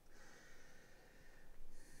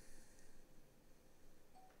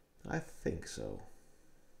 I think so.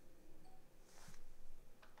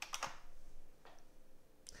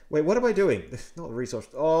 Wait, what am I doing? Not a resource.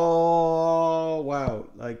 Oh, wow.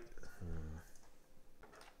 Like,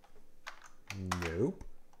 nope.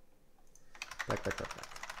 Back.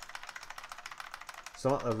 It's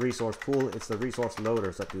not a resource pool, it's the resource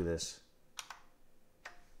loaders that do this.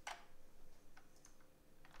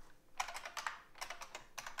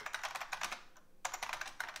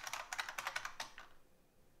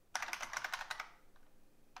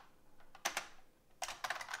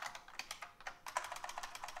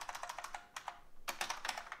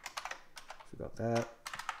 So we got that.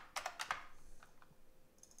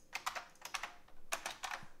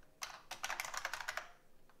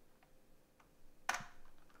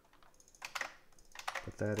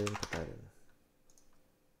 Put that in, put that in.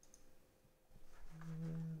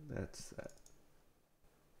 That's that.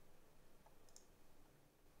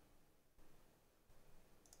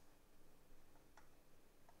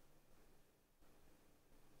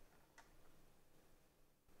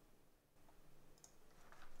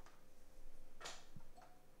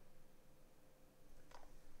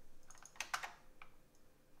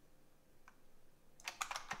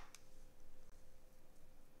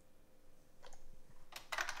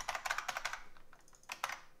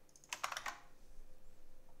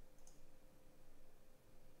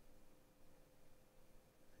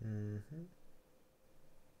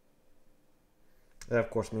 That of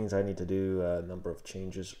course means I need to do a number of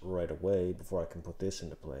changes right away before I can put this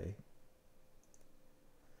into play.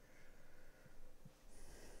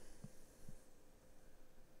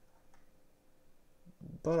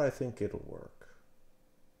 But I think it'll work.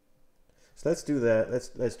 So let's do that.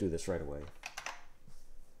 Let's do this right away.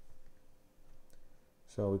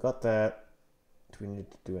 So we got that. Do we need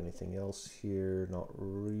to do anything else here? Not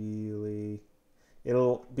really.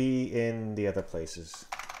 It'll be in the other places,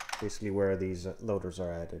 basically where these loaders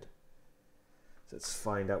are added. So let's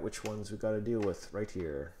find out which ones we got to deal with right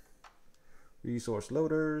here. Resource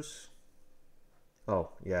loaders. Oh,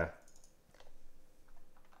 yeah.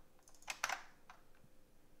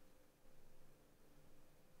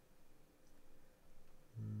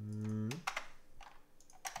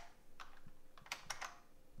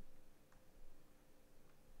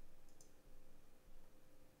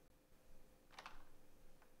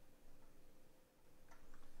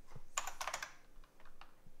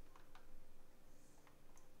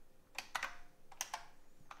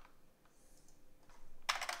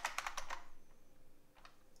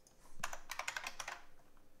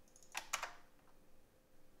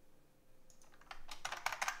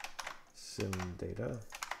 Sim data.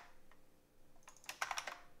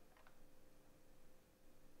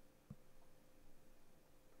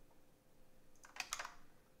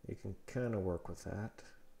 You can kind of work with that.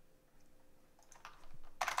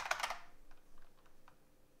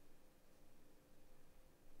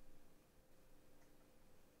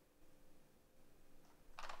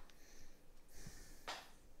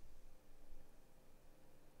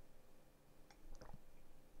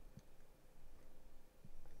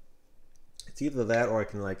 It's either that or I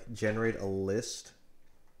can like generate a list.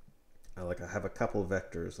 Like I have a couple of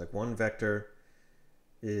vectors. Like one vector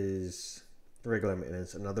is regular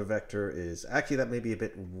maintenance. Another vector is actually, that may be a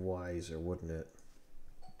bit wiser, wouldn't it?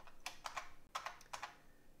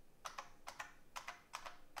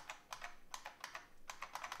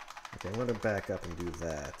 Okay, I'm going to back up and do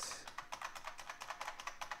that.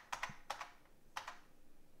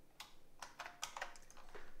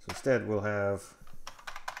 So instead we'll have...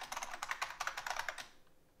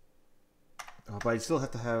 Oh, but I still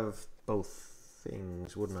have to have both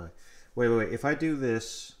things, wouldn't I? Wait. If I do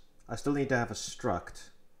this, I still need to have a struct.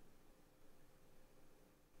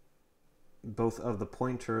 Both of the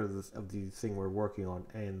pointer of the thing we're working on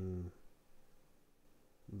and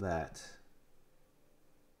that.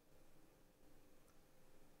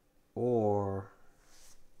 Or...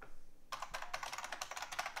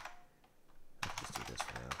 I'll just do this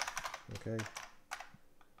for now. Okay.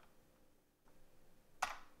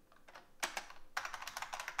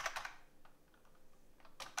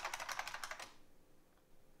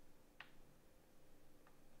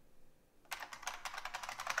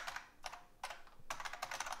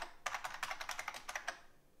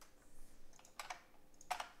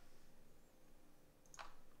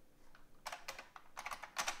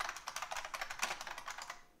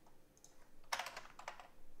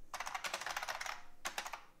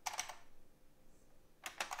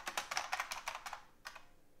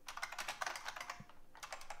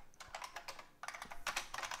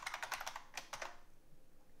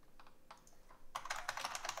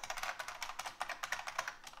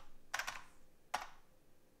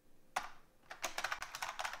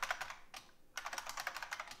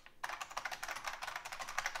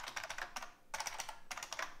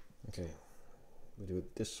 Okay, we do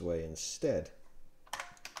it this way instead.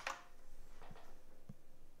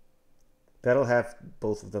 That'll have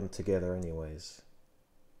both of them together anyways,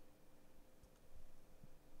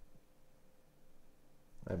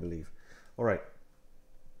 I believe. All right.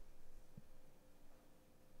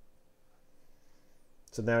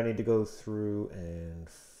 So now I need to go through and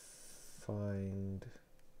find...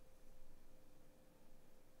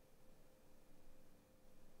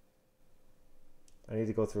 I need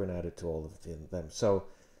to go through and add it to all of them. So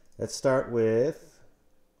let's start with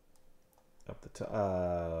up the top.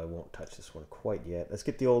 I won't touch this one quite yet. Let's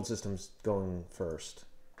get the old systems going first.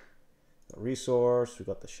 Resource, we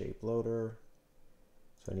got the shape loader.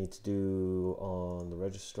 So I need to do on the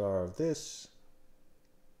registrar of this.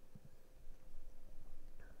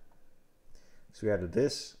 So we added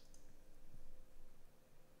this.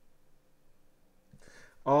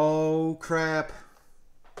 Oh crap.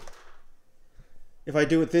 If I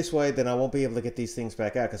do it this way, then I won't be able to get these things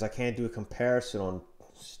back out because I can't do a comparison on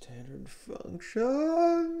standard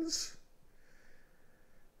functions.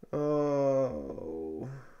 Oh.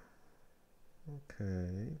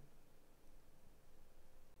 Okay.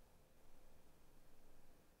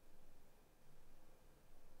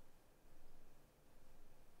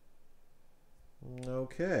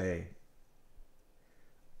 Okay.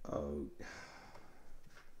 Oh.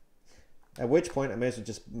 At which point I may as well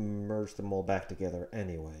just merge them all back together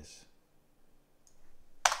anyways.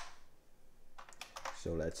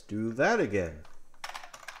 So let's do that again.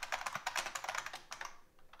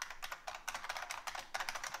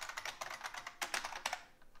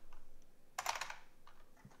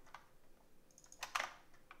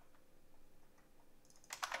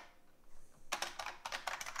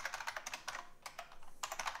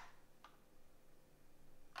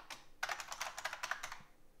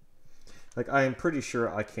 Like, I am pretty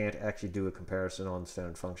sure I can't actually do a comparison on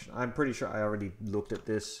standard function. I'm pretty sure I already looked at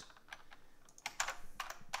this.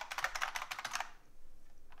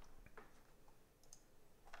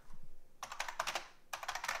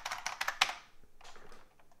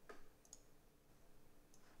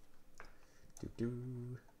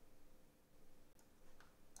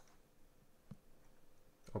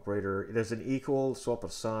 Operator, there's an equal, swap a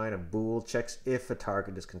sign, a bool, checks if a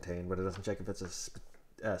target is contained, but it doesn't check if it's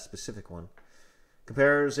a specific one.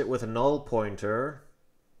 Compares it with a null pointer.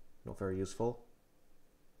 Not very useful.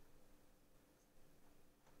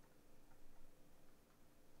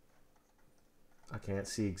 I can't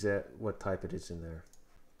see exact what type it is in there.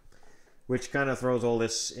 Which kind of throws all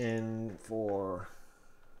this in for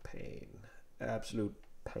pain. Absolute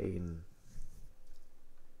pain.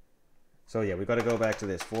 So yeah, we've got to go back to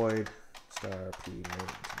this. Void star p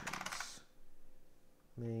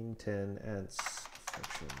maintenance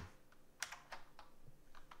function.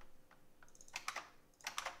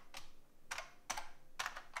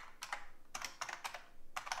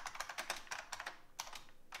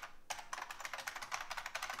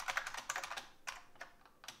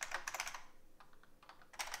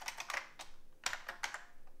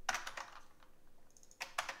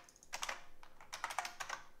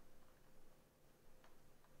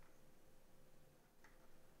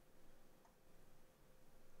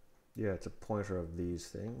 Yeah, it's a pointer of these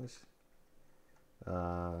things.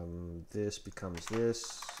 This becomes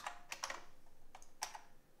this.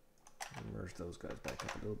 Merge those guys back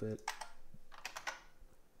up a little bit.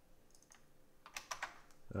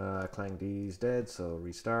 Clang D's dead, so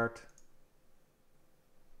restart.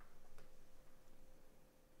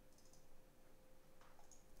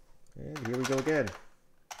 And here we go again.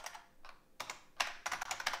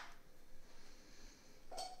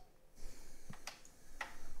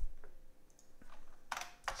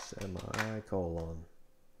 Semicolon.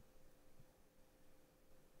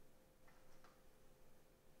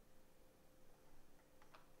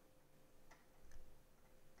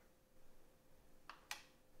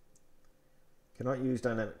 Cannot use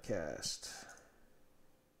dynamic cast.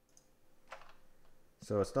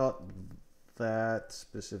 So it's not that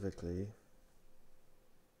specifically.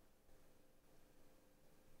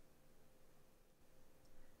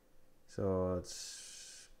 So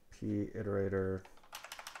it's P iterator,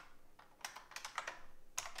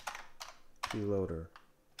 P loader.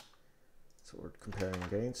 So we're comparing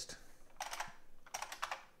against.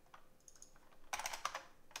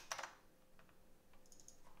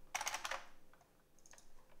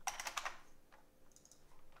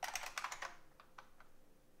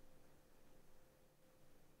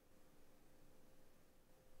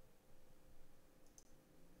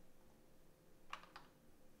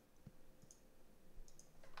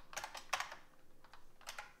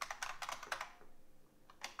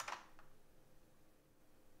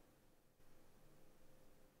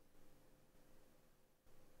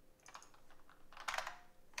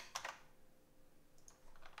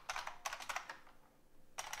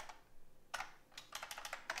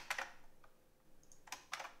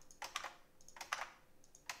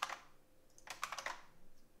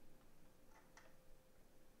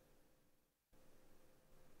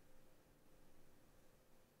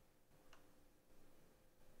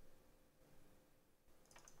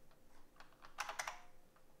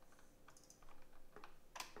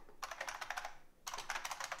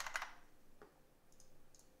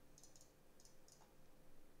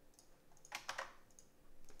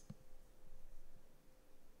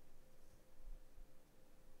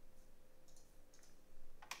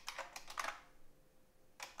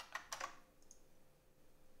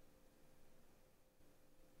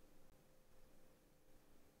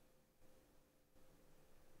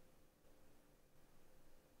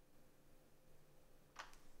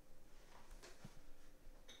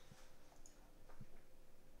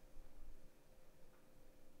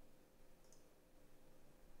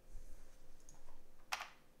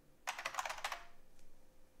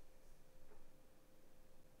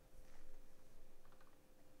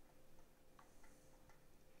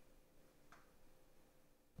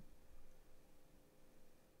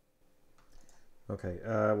 Okay,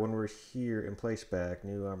 when we're here in place back,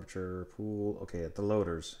 new armature pool, okay, at the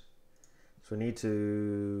loaders. So we need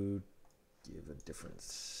to give a different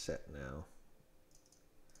set now.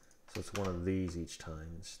 So it's one of these each time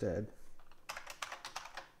instead.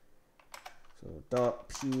 So dot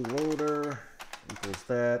p loader equals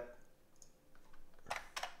that.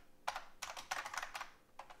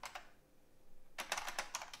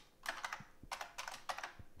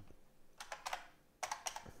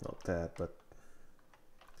 Not that, but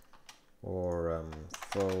or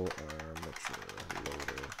faux armature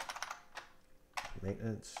loader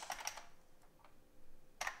maintenance.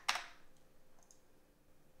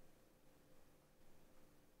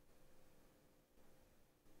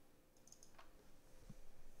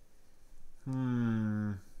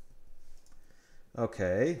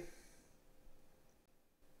 Okay.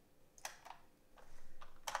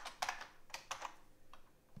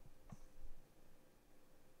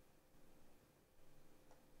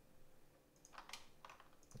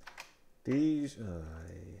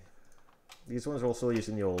 These ones are also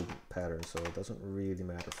using the old pattern, so it doesn't really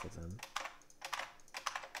matter for them.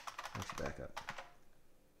 Let's back up.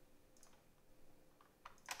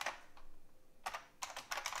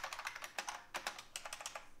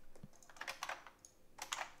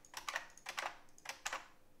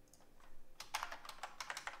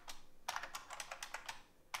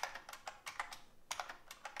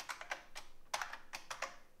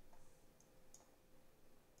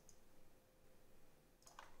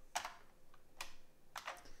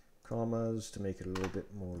 Commas to make it a little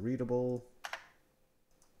bit more readable.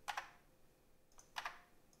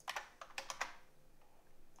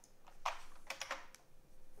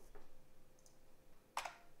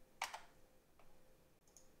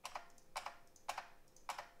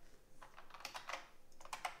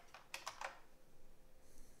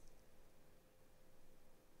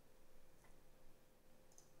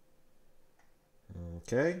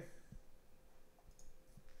 Okay.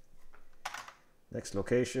 Next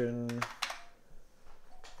location.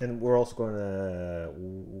 And we're also going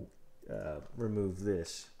to remove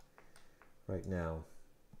this right now.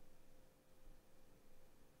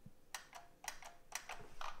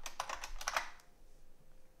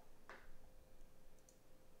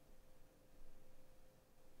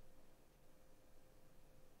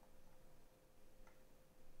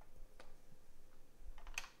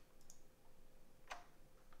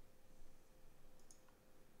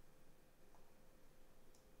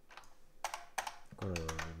 I'm going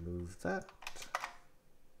to remove that.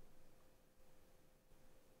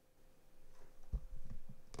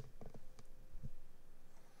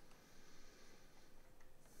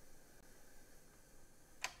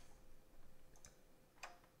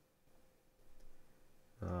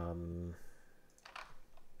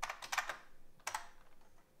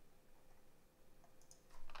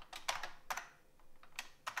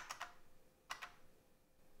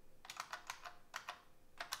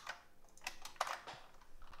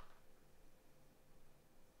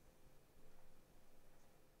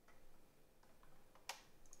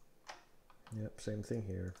 Yep, same thing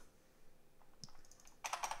here.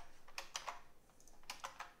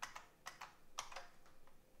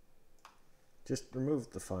 Just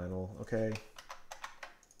remove the final, okay?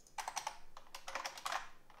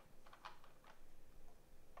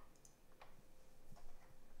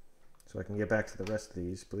 So I can get back to the rest of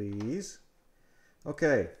these, please.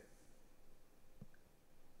 Okay.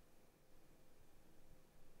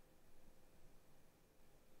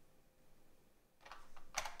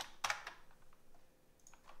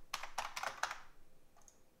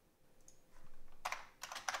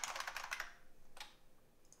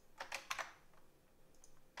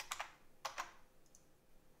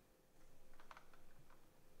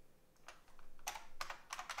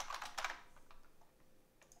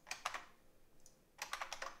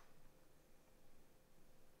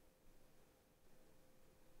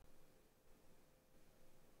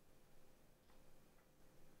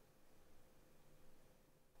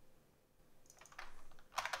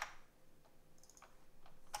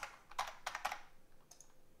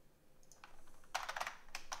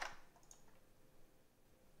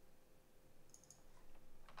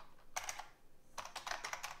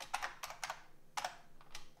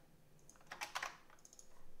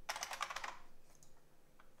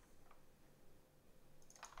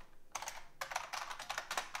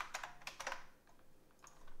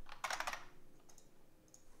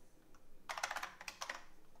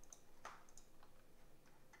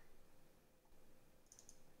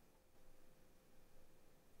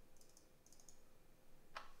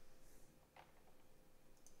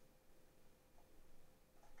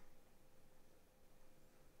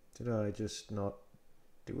 Did I just not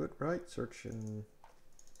do it right? Search in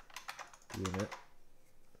unit.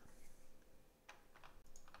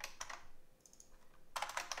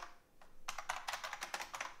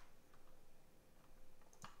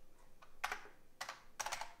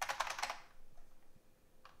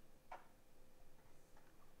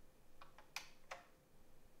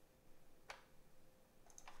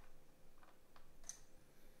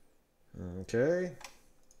 Okay.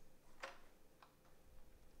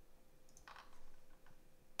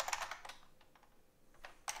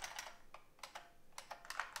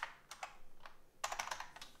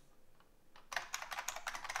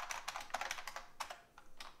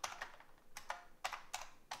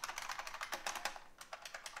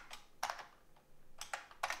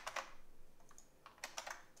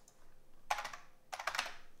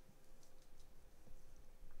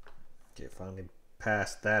 Okay, finally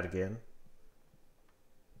passed that again.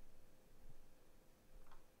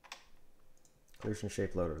 Collision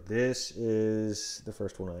shape loader. This is the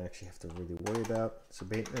first one I actually have to really worry about. So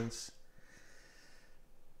maintenance.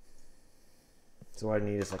 So what I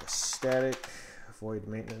need is like a static void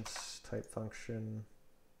maintenance type function.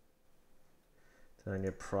 Then I need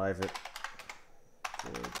a private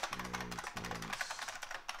void maintenance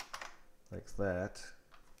like that.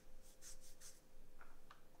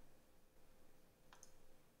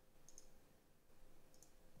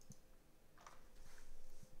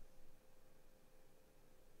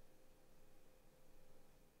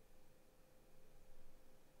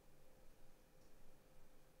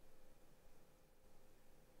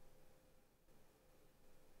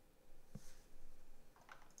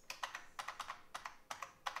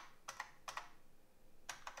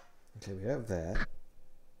 Okay, we have that.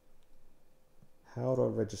 How do I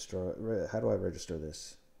register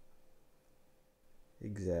this?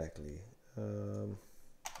 Exactly.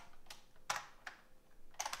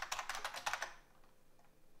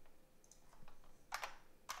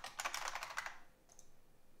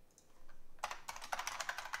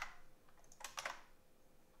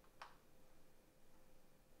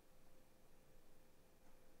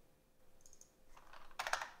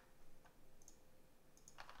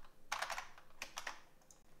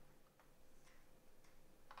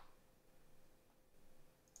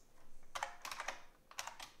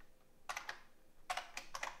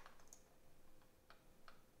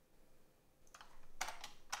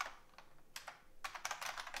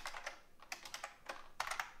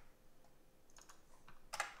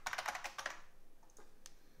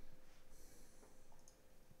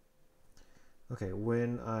 Okay,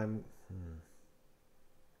 when I'm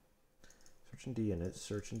searching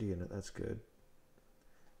D-init, that's good.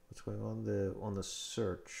 What's going on the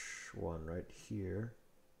search one right here?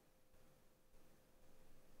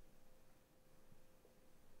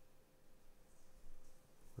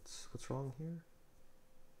 What's wrong here?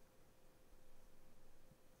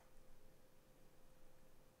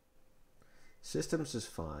 Systems is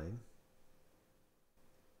fine.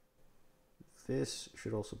 This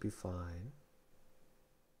should also be fine.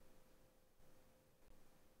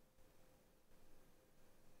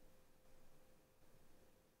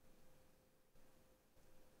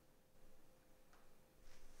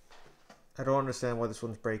 I don't understand why this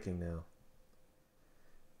one's breaking now.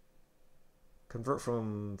 Convert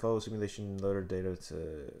from flow simulation loader data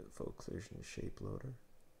to flow collision shape loader.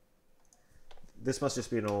 This must just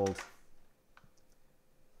be an old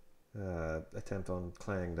attempt on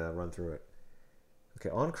Clang to run through it. Okay,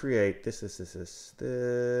 on create, this.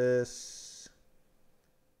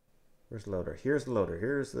 Where's the loader? Here's the loader.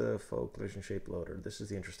 Here's the flow collision shape loader. This is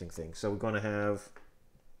the interesting thing. So we're going to have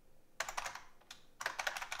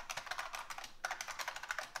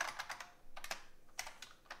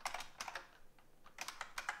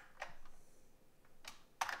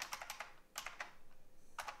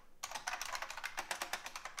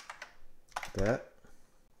that.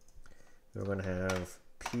 We're going to have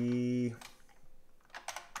P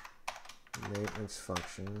maintenance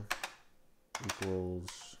function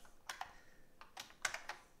equals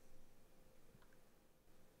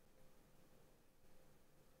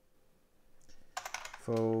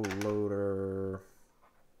flow loader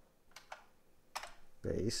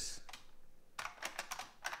base.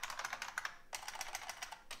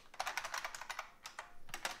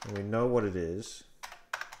 And we know what it is.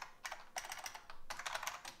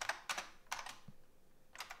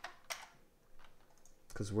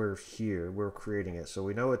 Because we're here, we're creating it. So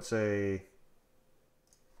we know it's a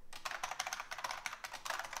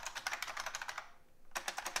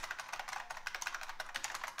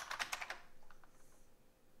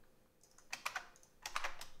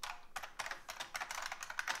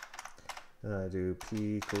do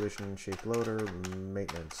P collision shape loader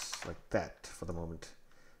maintenance like that for the moment.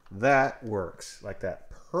 That works like that.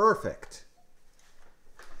 Perfect.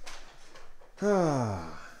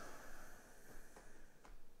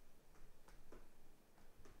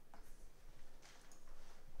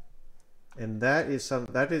 And that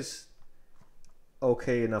is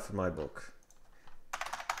okay enough in my book.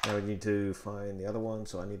 Now I need to find the other one,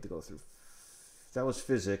 so I need to go through. That was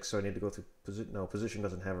physics, so I need to go through no, position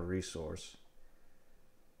doesn't have a resource.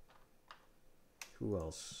 Who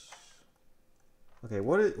else? Okay,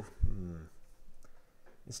 what is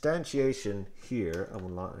instantiation here? I'm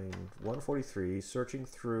on line 143, searching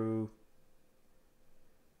through.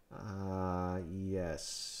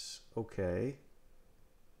 Yes. Okay.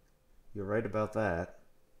 You're right about that.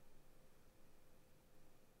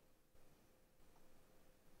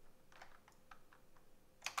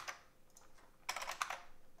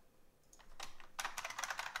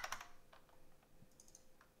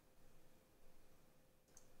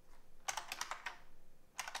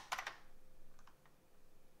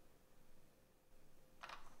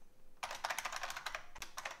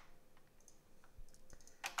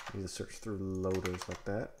 Need to search through loaders like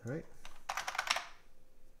that, right?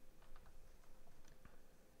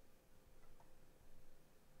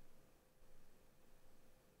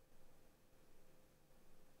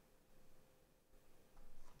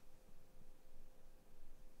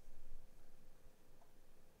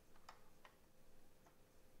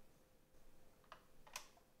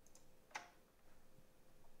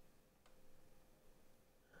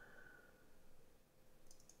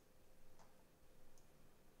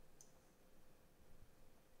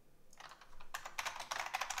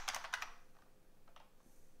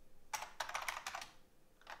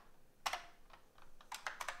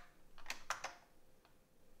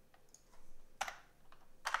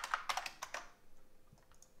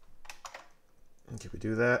 Okay, we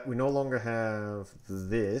do that. We no longer have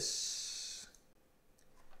this.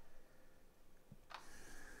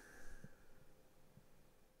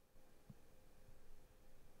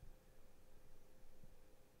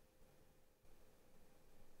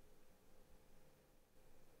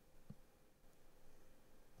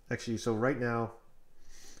 Actually, so right now,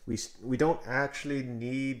 we don't actually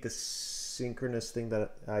need the synchronous thing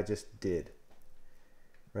that I just did.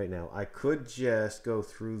 Right now, I could just go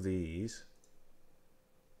through these.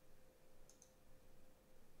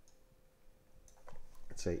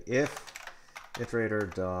 Let's say if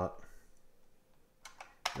iterator dot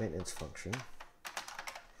maintenance function,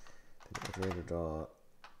 iterator dot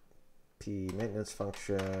p maintenance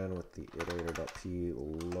function with the iterator.p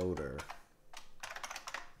loader.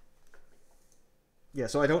 Yeah,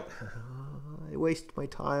 so I don't I waste my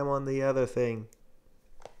time on the other thing.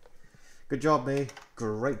 Good job, me.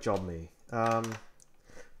 Great job, me.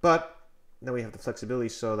 But now we have the flexibility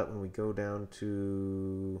so that when we go down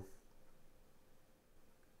to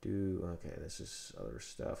do, okay, this is other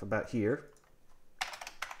stuff about here.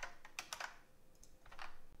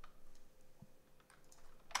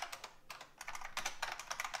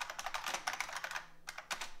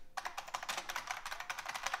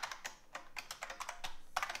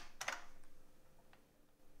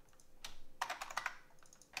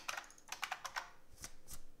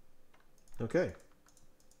 Okay.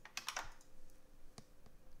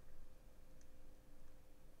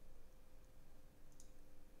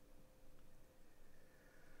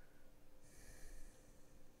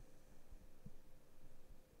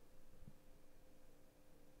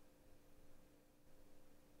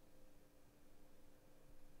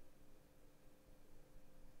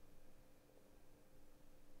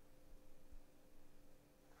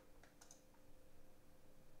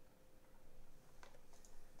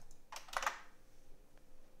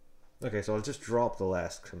 Okay, so I'll just drop the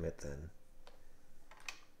last commit then.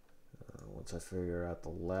 Once I figure out the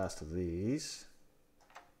last of these.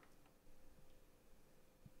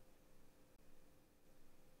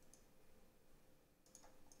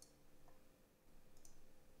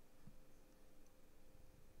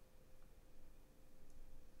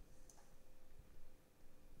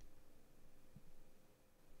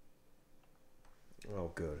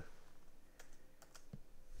 Oh, good.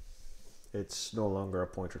 It's no longer a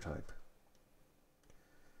pointer type.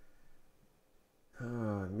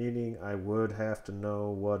 Meaning I would have to know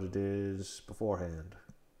what it is beforehand.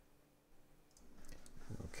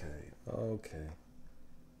 Okay, okay.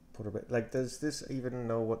 Put a bit, like, does this even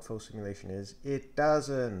know what flow simulation is? It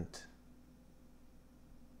doesn't.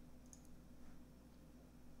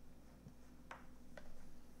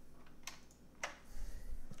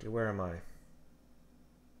 Okay, where am I?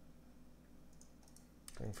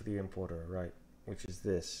 Going for the importer, right, which is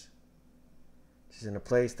this. This is in a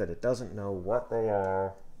place that it doesn't know what they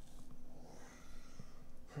are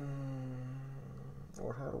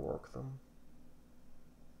or how to work them.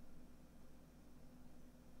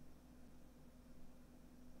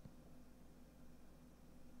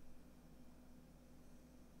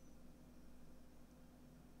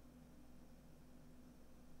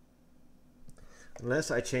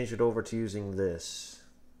 Unless I change it over to using this,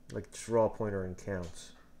 like draw pointer and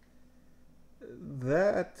count.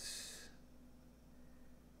 That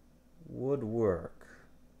would work.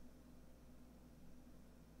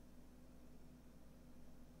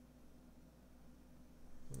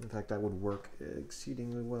 In fact, that would work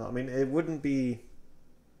exceedingly well. I mean, it wouldn't be...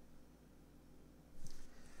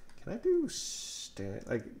 Can I do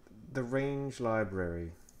like the range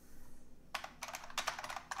library?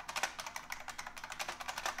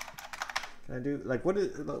 Can I do like what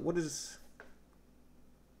is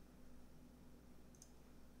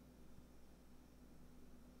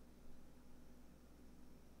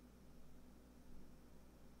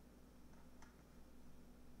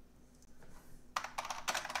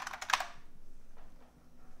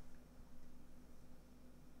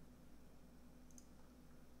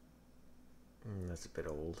that's a bit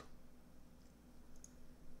old.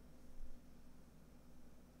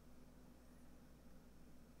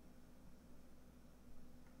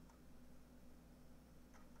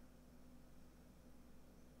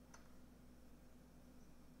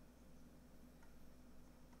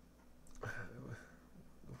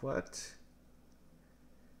 What?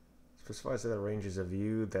 Specifies that the range is a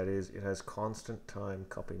view, that is, it has constant time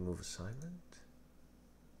copy move assignment.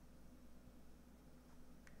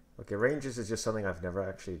 Okay, ranges is just something I've never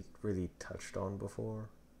actually really touched on before.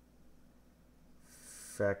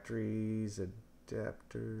 Factories,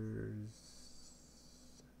 adapters.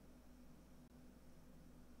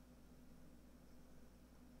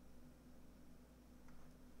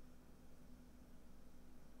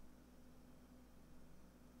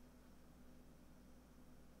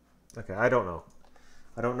 Okay, I don't know.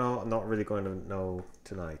 I don't know. I'm not really going to know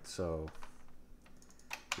tonight, so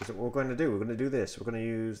is it what we're going to do? We're going to do this. We're going to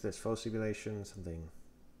use this flow simulation something.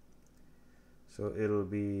 So it'll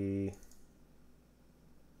be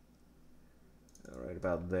right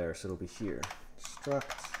about there. So it'll be here.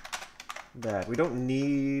 Struct that. We don't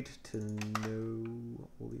need to know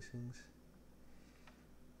all these things.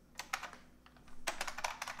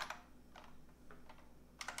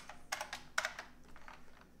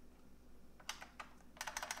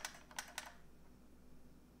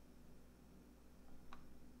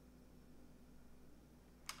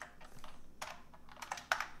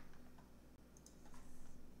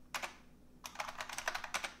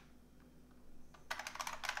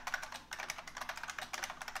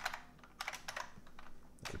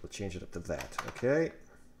 change it up to that. Okay.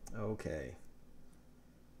 Okay.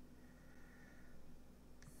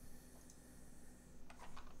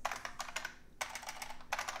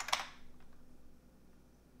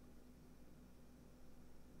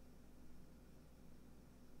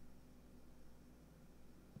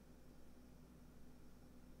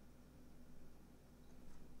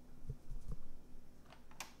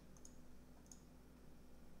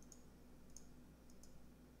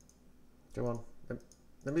 Come on.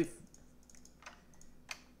 Let me...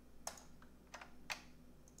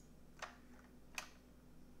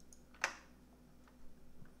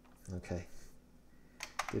 Okay.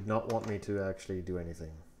 Did not want me to actually do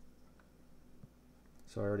anything.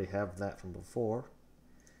 So I already have that from before.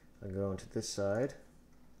 I go into this side.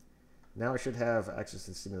 Now I should have access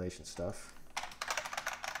to the simulation stuff.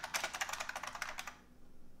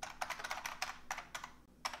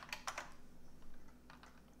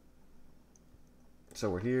 So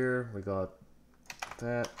we're here, we got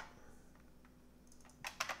that.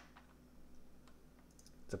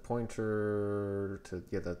 The pointer to,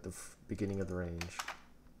 yeah, the beginning of the range.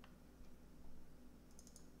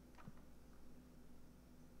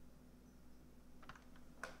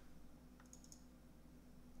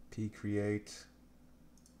 P create.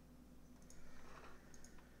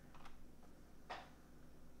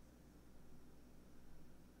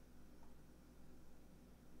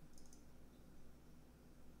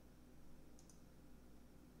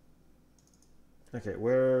 Okay,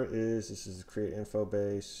 where is this? Is create info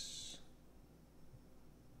base.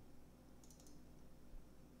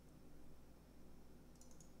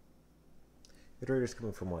 Iterator's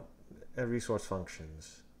coming from what? Resource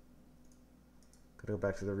functions. Gotta go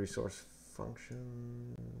back to the resource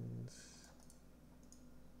functions.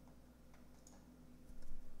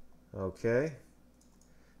 Okay.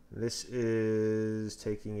 This is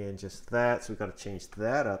taking in just that, so we've got to change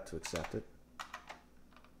that up to accept it.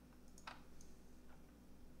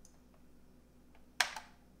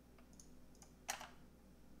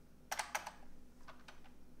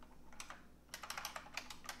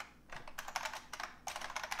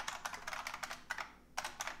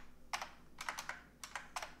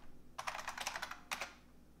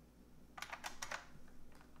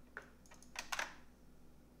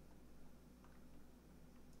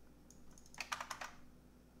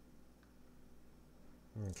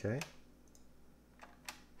 Okay.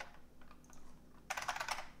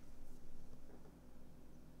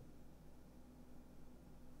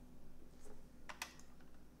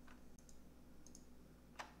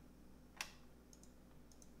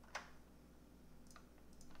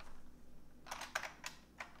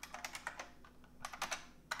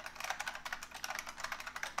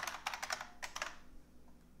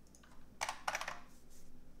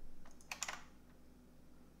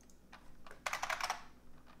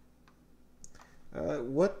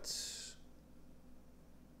 What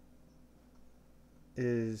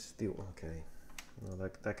is the okay? No,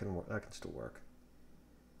 that can work. That can still work.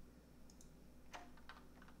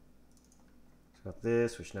 So got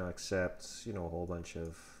this, which now accepts, you know, a whole bunch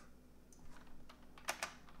of.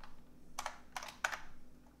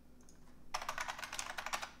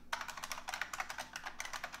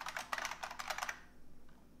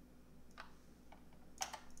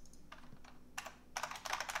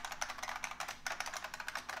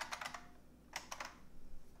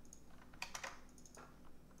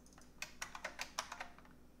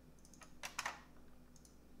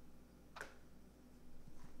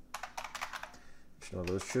 No,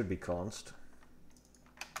 those should be const.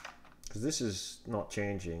 Because this is not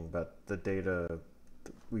changing, but the data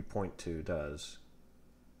we point to does.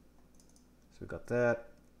 So we got that.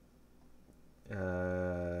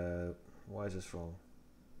 Why is this wrong?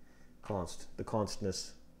 Const. The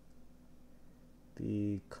constness.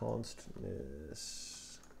 The constness.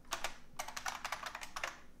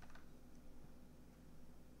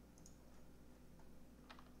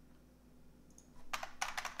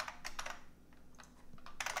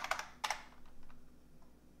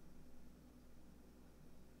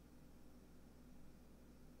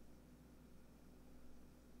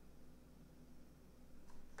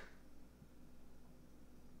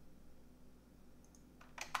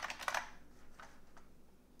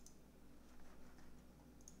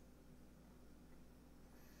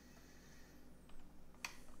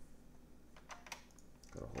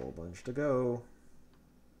 Got a whole bunch to go.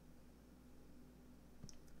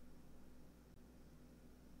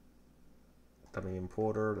 Dummy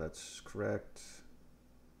importer, that's correct.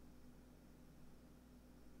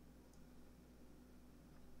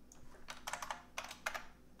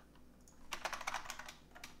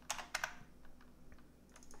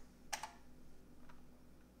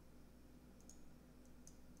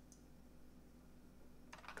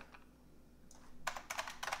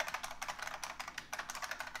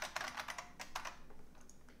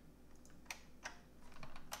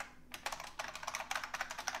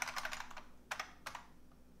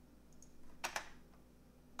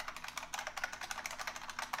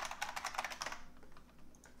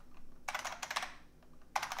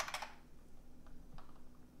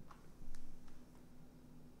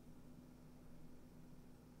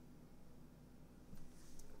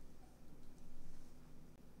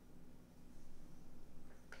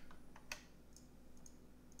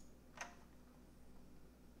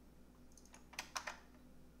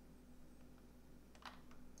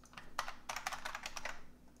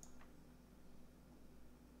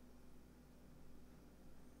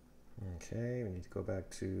 Okay, we need to go back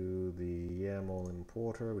to the YAML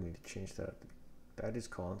importer. We need to change that. That is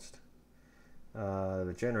const.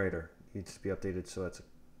 The generator needs to be updated, so that's a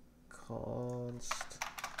const.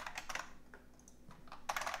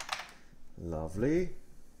 Lovely.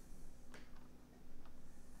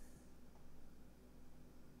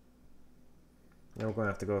 Now we're going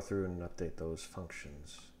to have to go through and update those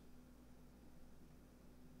functions.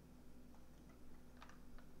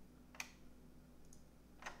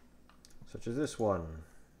 Such as this one.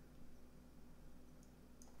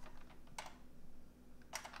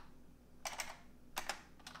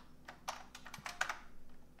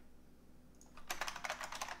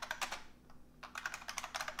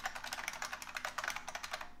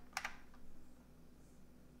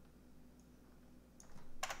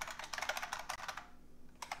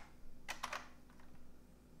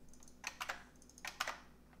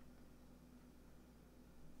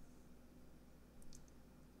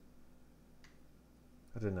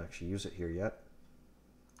 I didn't actually use it here yet.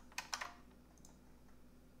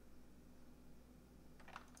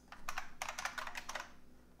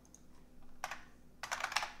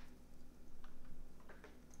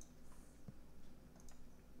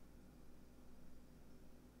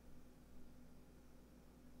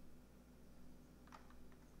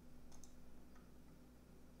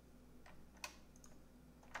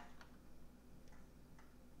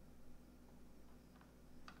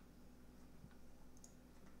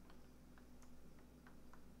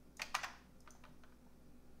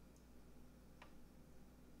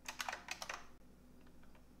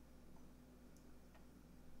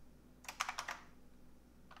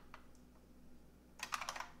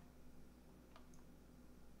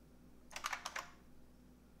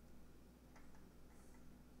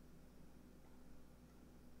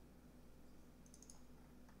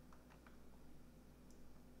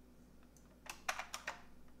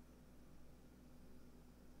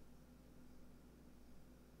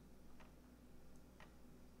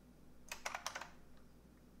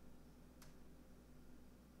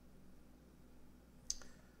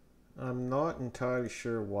 I'm not entirely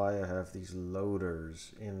sure why I have these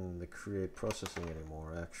loaders in the create processing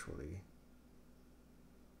anymore, actually.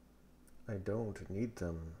 I don't need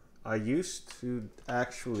them. I used to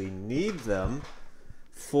actually need them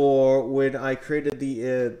for when I created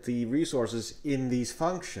the resources in these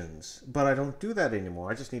functions, but I don't do that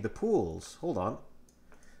anymore. I just need the pools. Hold on.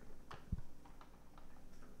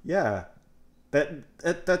 Yeah,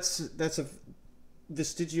 that's a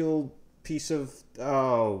vestigial piece of,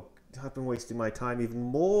 oh, I've been wasting my time even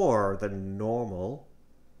more than normal.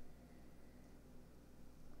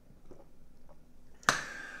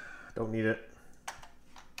 Don't need it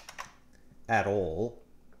at all.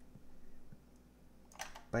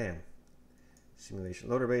 Bam. Simulation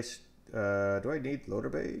loader base. Do I need loader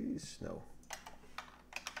base? No.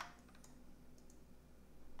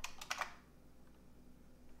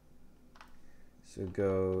 So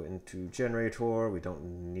go into generator. We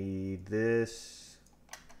don't need this.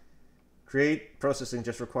 Create processing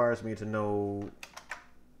just requires me to know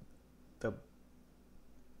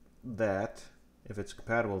that. If it's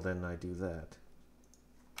compatible, then I do that.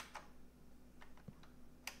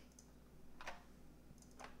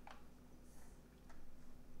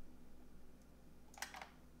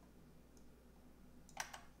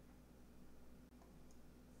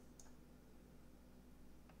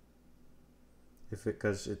 If it,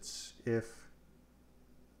 because it's if.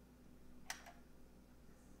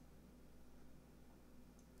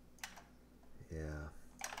 Yeah.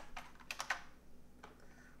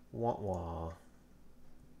 Wah wah.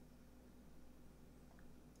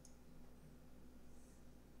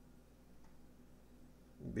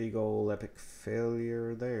 Big ol' epic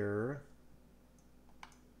failure there.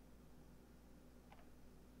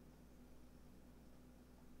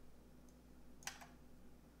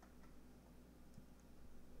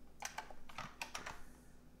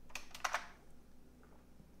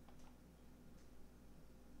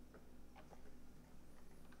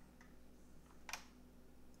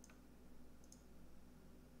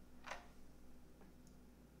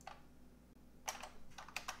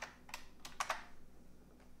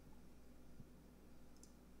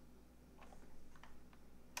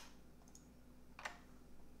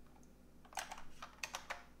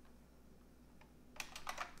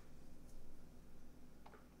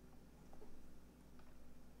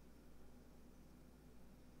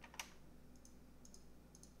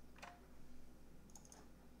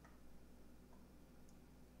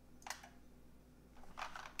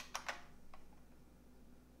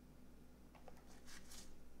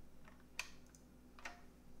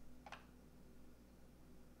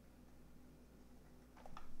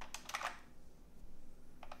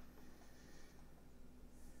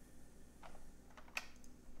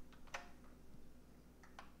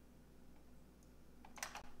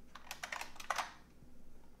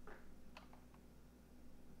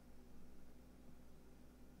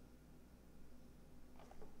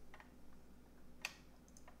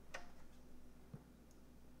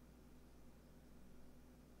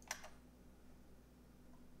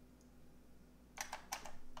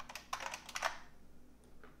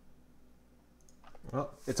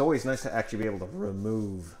 Well, it's always nice to actually be able to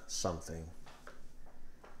remove something.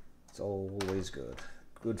 It's always good.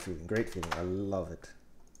 Good feeling, great feeling. I love it.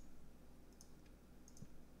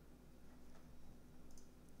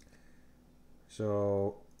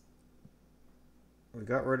 So we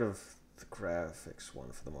got rid of the graphics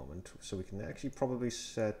one for the moment, so we can actually probably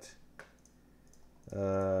set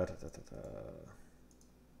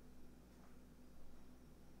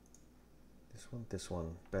this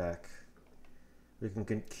one back. We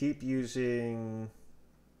can keep using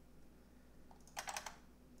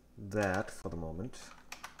that for the moment.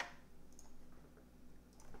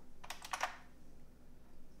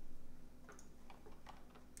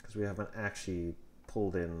 Because we haven't actually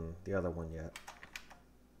pulled in the other one yet.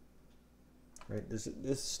 Right,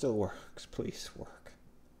 this still works. Please work.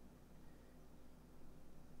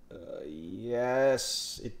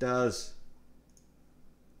 Yes, it does.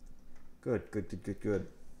 Good, good, good, good, good.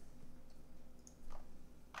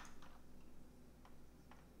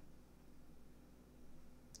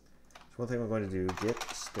 So one thing we're going to do, git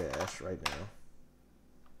stash right now.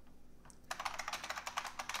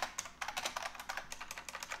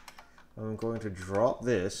 I'm going to drop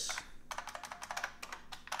this.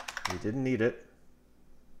 We didn't need it.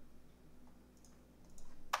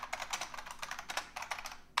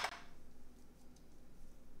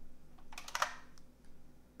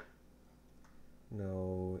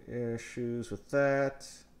 No issues with that.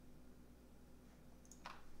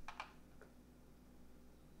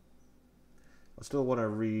 I still want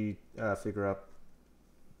to figure out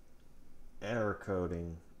error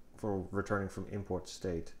coding for returning from import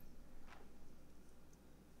state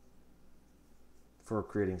for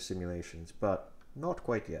creating simulations, but not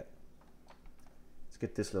quite yet. Let's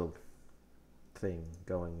get this little thing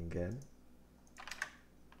going again.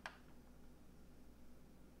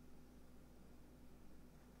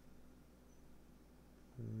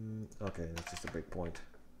 Okay, that's just a breakpoint.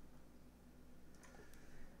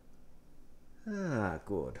 Ah,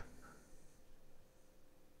 good.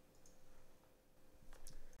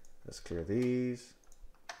 Let's clear these.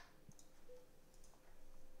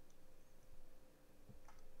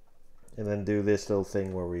 And then do this little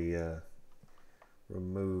thing where we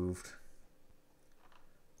removed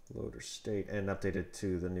loader state and updated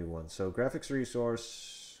to the new one. So graphics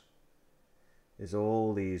resource is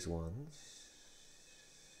all these ones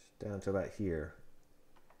down to about here.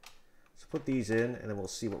 Let's put these in and then we'll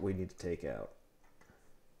see what we need to take out.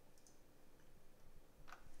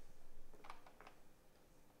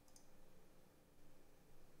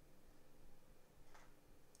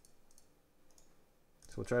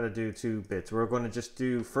 So we'll try to do 2 bits. We're going to just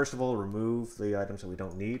do, first of all, remove the items that we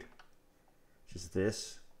don't need, which is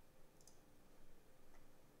this.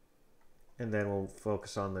 And then we'll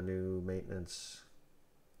focus on the new maintenance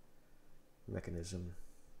mechanism.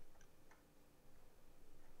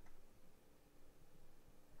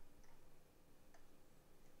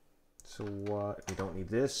 So what? We don't need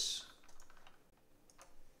this.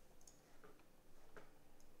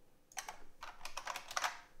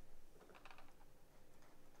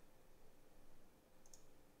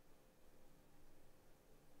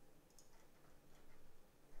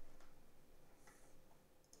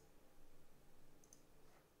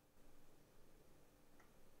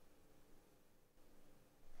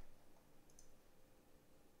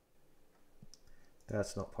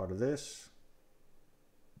 That's not part of this.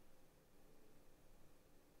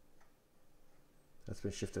 That's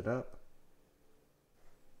been shifted up.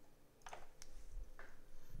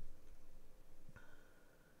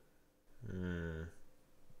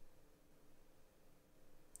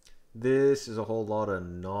 This is a whole lot of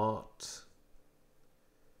not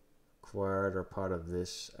required or part of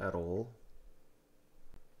this at all.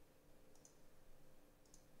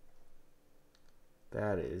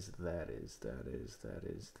 That is.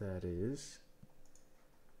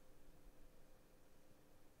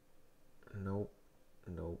 Nope.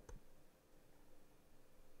 Nope.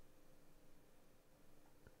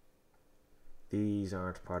 These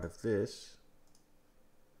aren't part of this.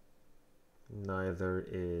 Neither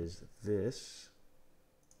is this.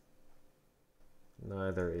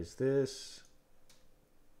 Neither is this.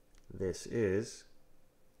 This is.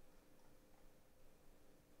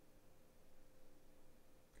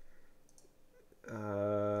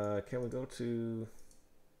 Can we go to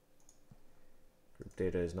group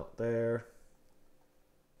data is not there.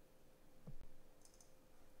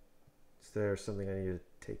 Is there something I need to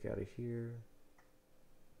take out of here?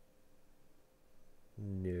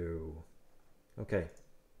 No. Okay.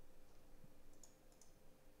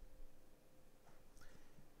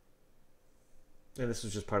 And this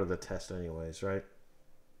was just part of the test anyways, right?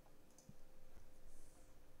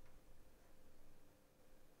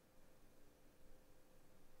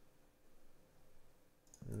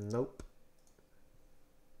 Nope.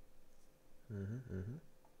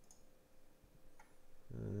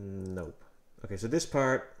 Nope. Okay, so this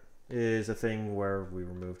part is a thing where we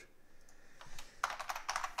removed.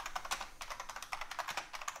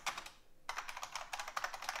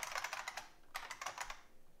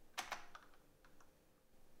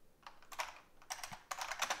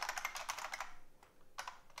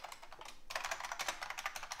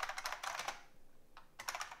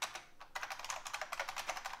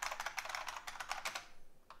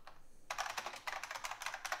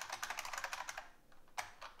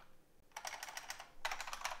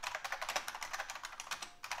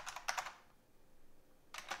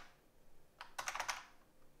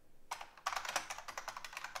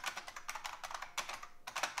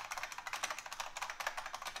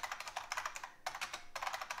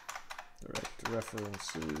 Direct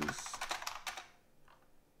references.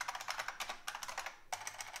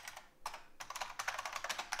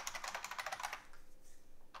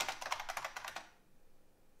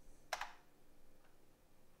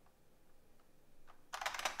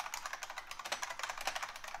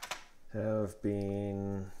 Have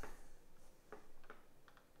been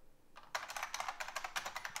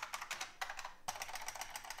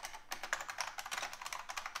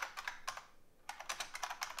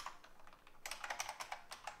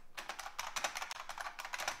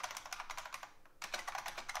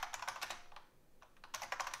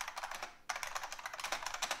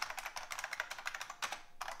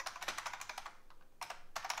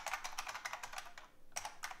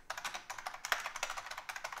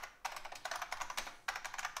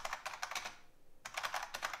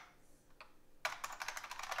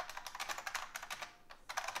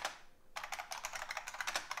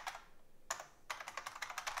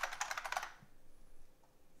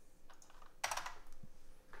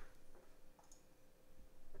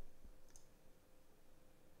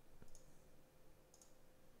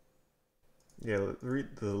yeah,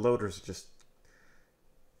 the loaders just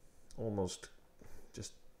almost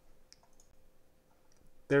just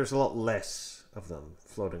there's a lot less of them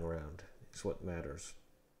floating around is what matters.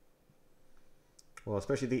 Well,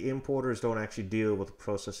 especially the importers don't actually deal with the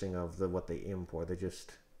processing of what they import. They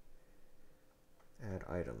just add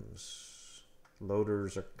items.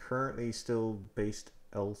 Loaders are currently still based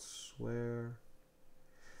elsewhere.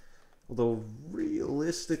 Although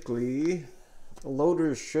realistically,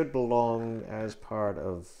 loaders should belong as part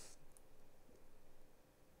of...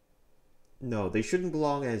 No, they shouldn't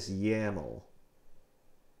belong as YAML.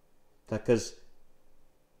 Because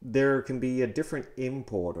there can be a different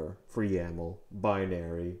importer for YAML,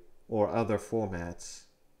 binary, or other formats.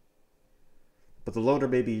 But the loader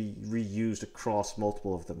may be reused across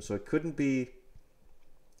multiple of them. So it couldn't be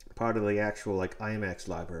part of the actual like IMAX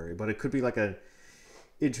library, but it could be like an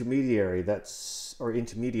intermediary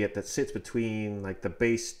intermediate that sits between like the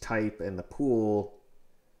base type and the pool.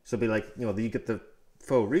 So it'd be like, you know, you get the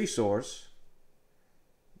faux resource,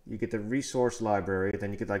 you get the resource library,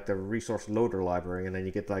 then you get like the resource loader library, and then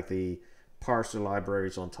you get like the parser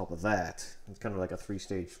libraries on top of that. It's kind of like a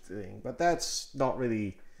three-stage thing, but that's not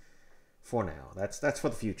really for now. That's for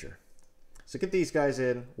the future. So get these guys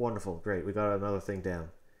in. Wonderful, great. We got another thing down.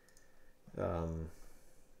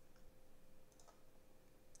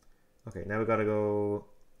 Okay, now we got to go.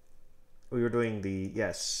 We were doing the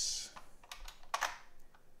yes.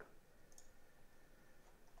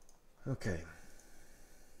 Okay.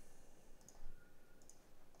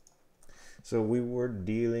 So we were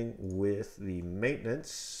dealing with the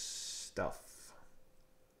maintenance stuff.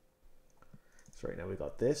 So right now we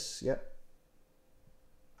got this. Yep.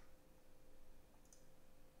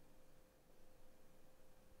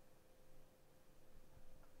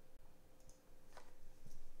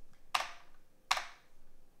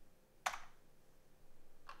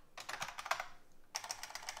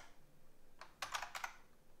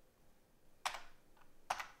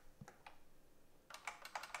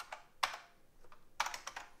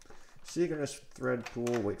 Synchronous thread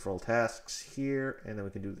pool, wait for all tasks here, and then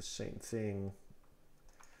we can do the same thing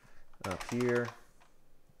up here.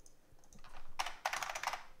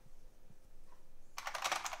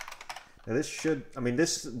 Now this should, I mean,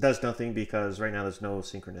 this does nothing because right now there's no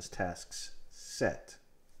synchronous tasks set.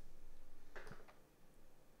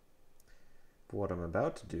 But what I'm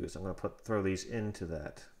about to do is I'm going to throw these into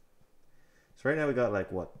that. So right now we got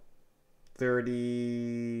like what,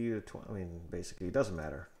 30 to 20, I mean, basically it doesn't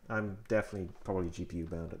matter. I'm definitely probably GPU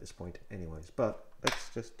bound at this point anyways, but let's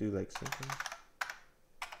just do like synchronous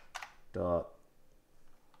dot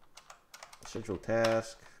schedule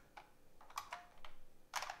task.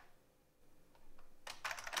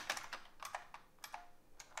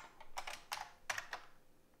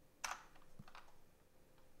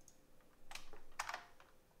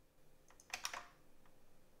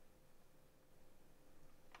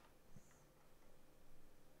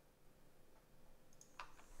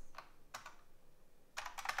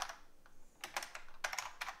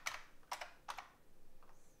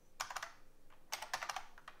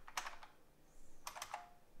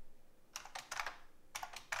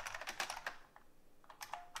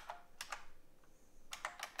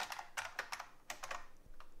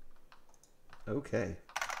 Okay.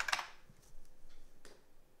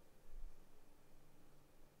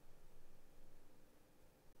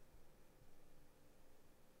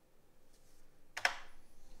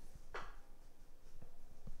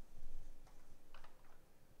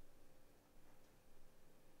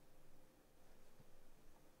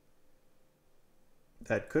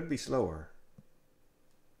 That could be slower.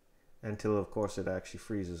 Until, of course, it actually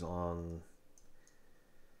freezes on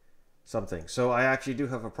something. So I actually do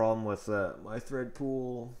have a problem with my thread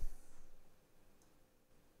pool.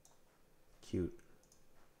 Cute.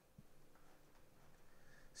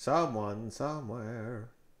 Someone somewhere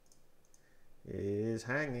is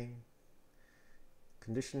hanging.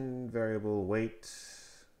 Condition variable wait.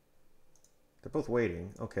 They're both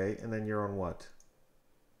waiting. Okay, and then you're on what?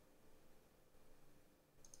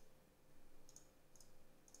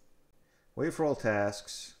 Wait for all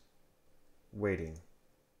tasks. Waiting.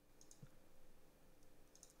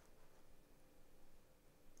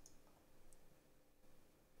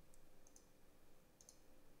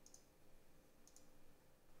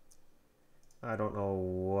 I don't know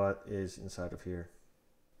what is inside of here.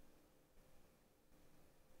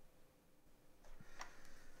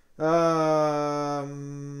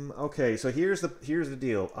 Okay, so here's the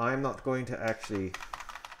deal. I'm not going to actually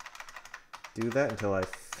do that until I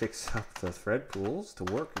fix up the thread pools to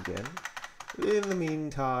work again. In the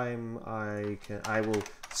meantime, I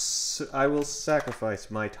will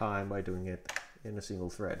sacrifice my time by doing it in a single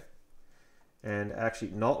thread, and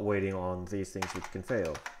actually not waiting on these things which can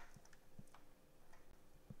fail.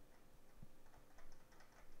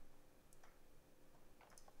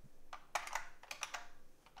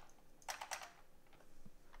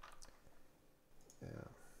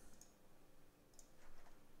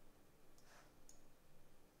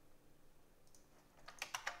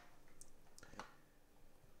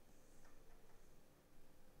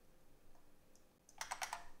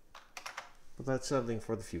 But that's something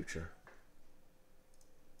for the future.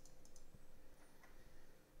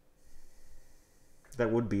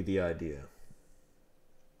 That would be the idea.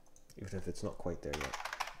 Even if it's not quite there yet.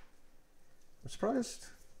 I'm surprised.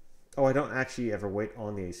 Oh, I don't actually ever wait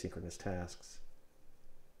on the asynchronous tasks.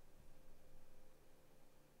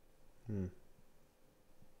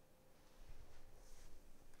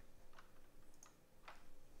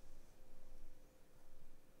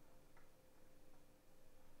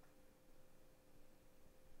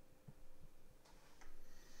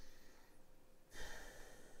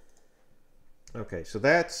 Okay, so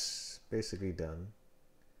that's basically done.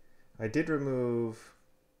 I did remove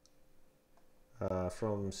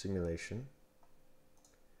from simulation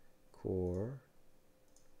core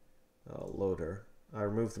loader. I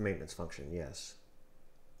removed the maintenance function, yes.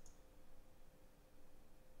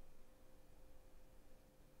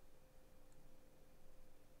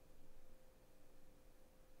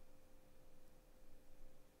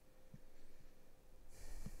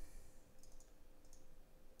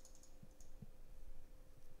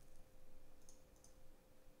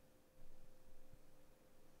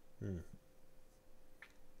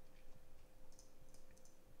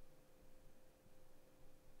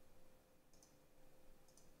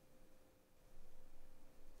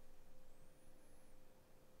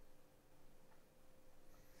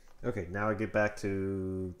 Okay, now I get back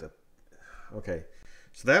to the... Okay,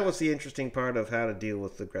 so that was the interesting part of how to deal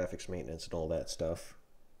with the graphics maintenance and all that stuff.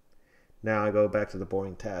 Now I go back to the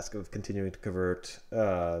boring task of continuing to convert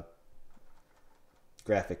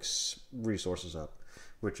graphics resources up,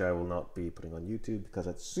 which I will not be putting on YouTube because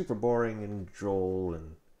it's super boring and droll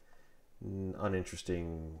and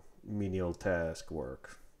uninteresting menial task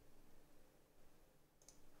work.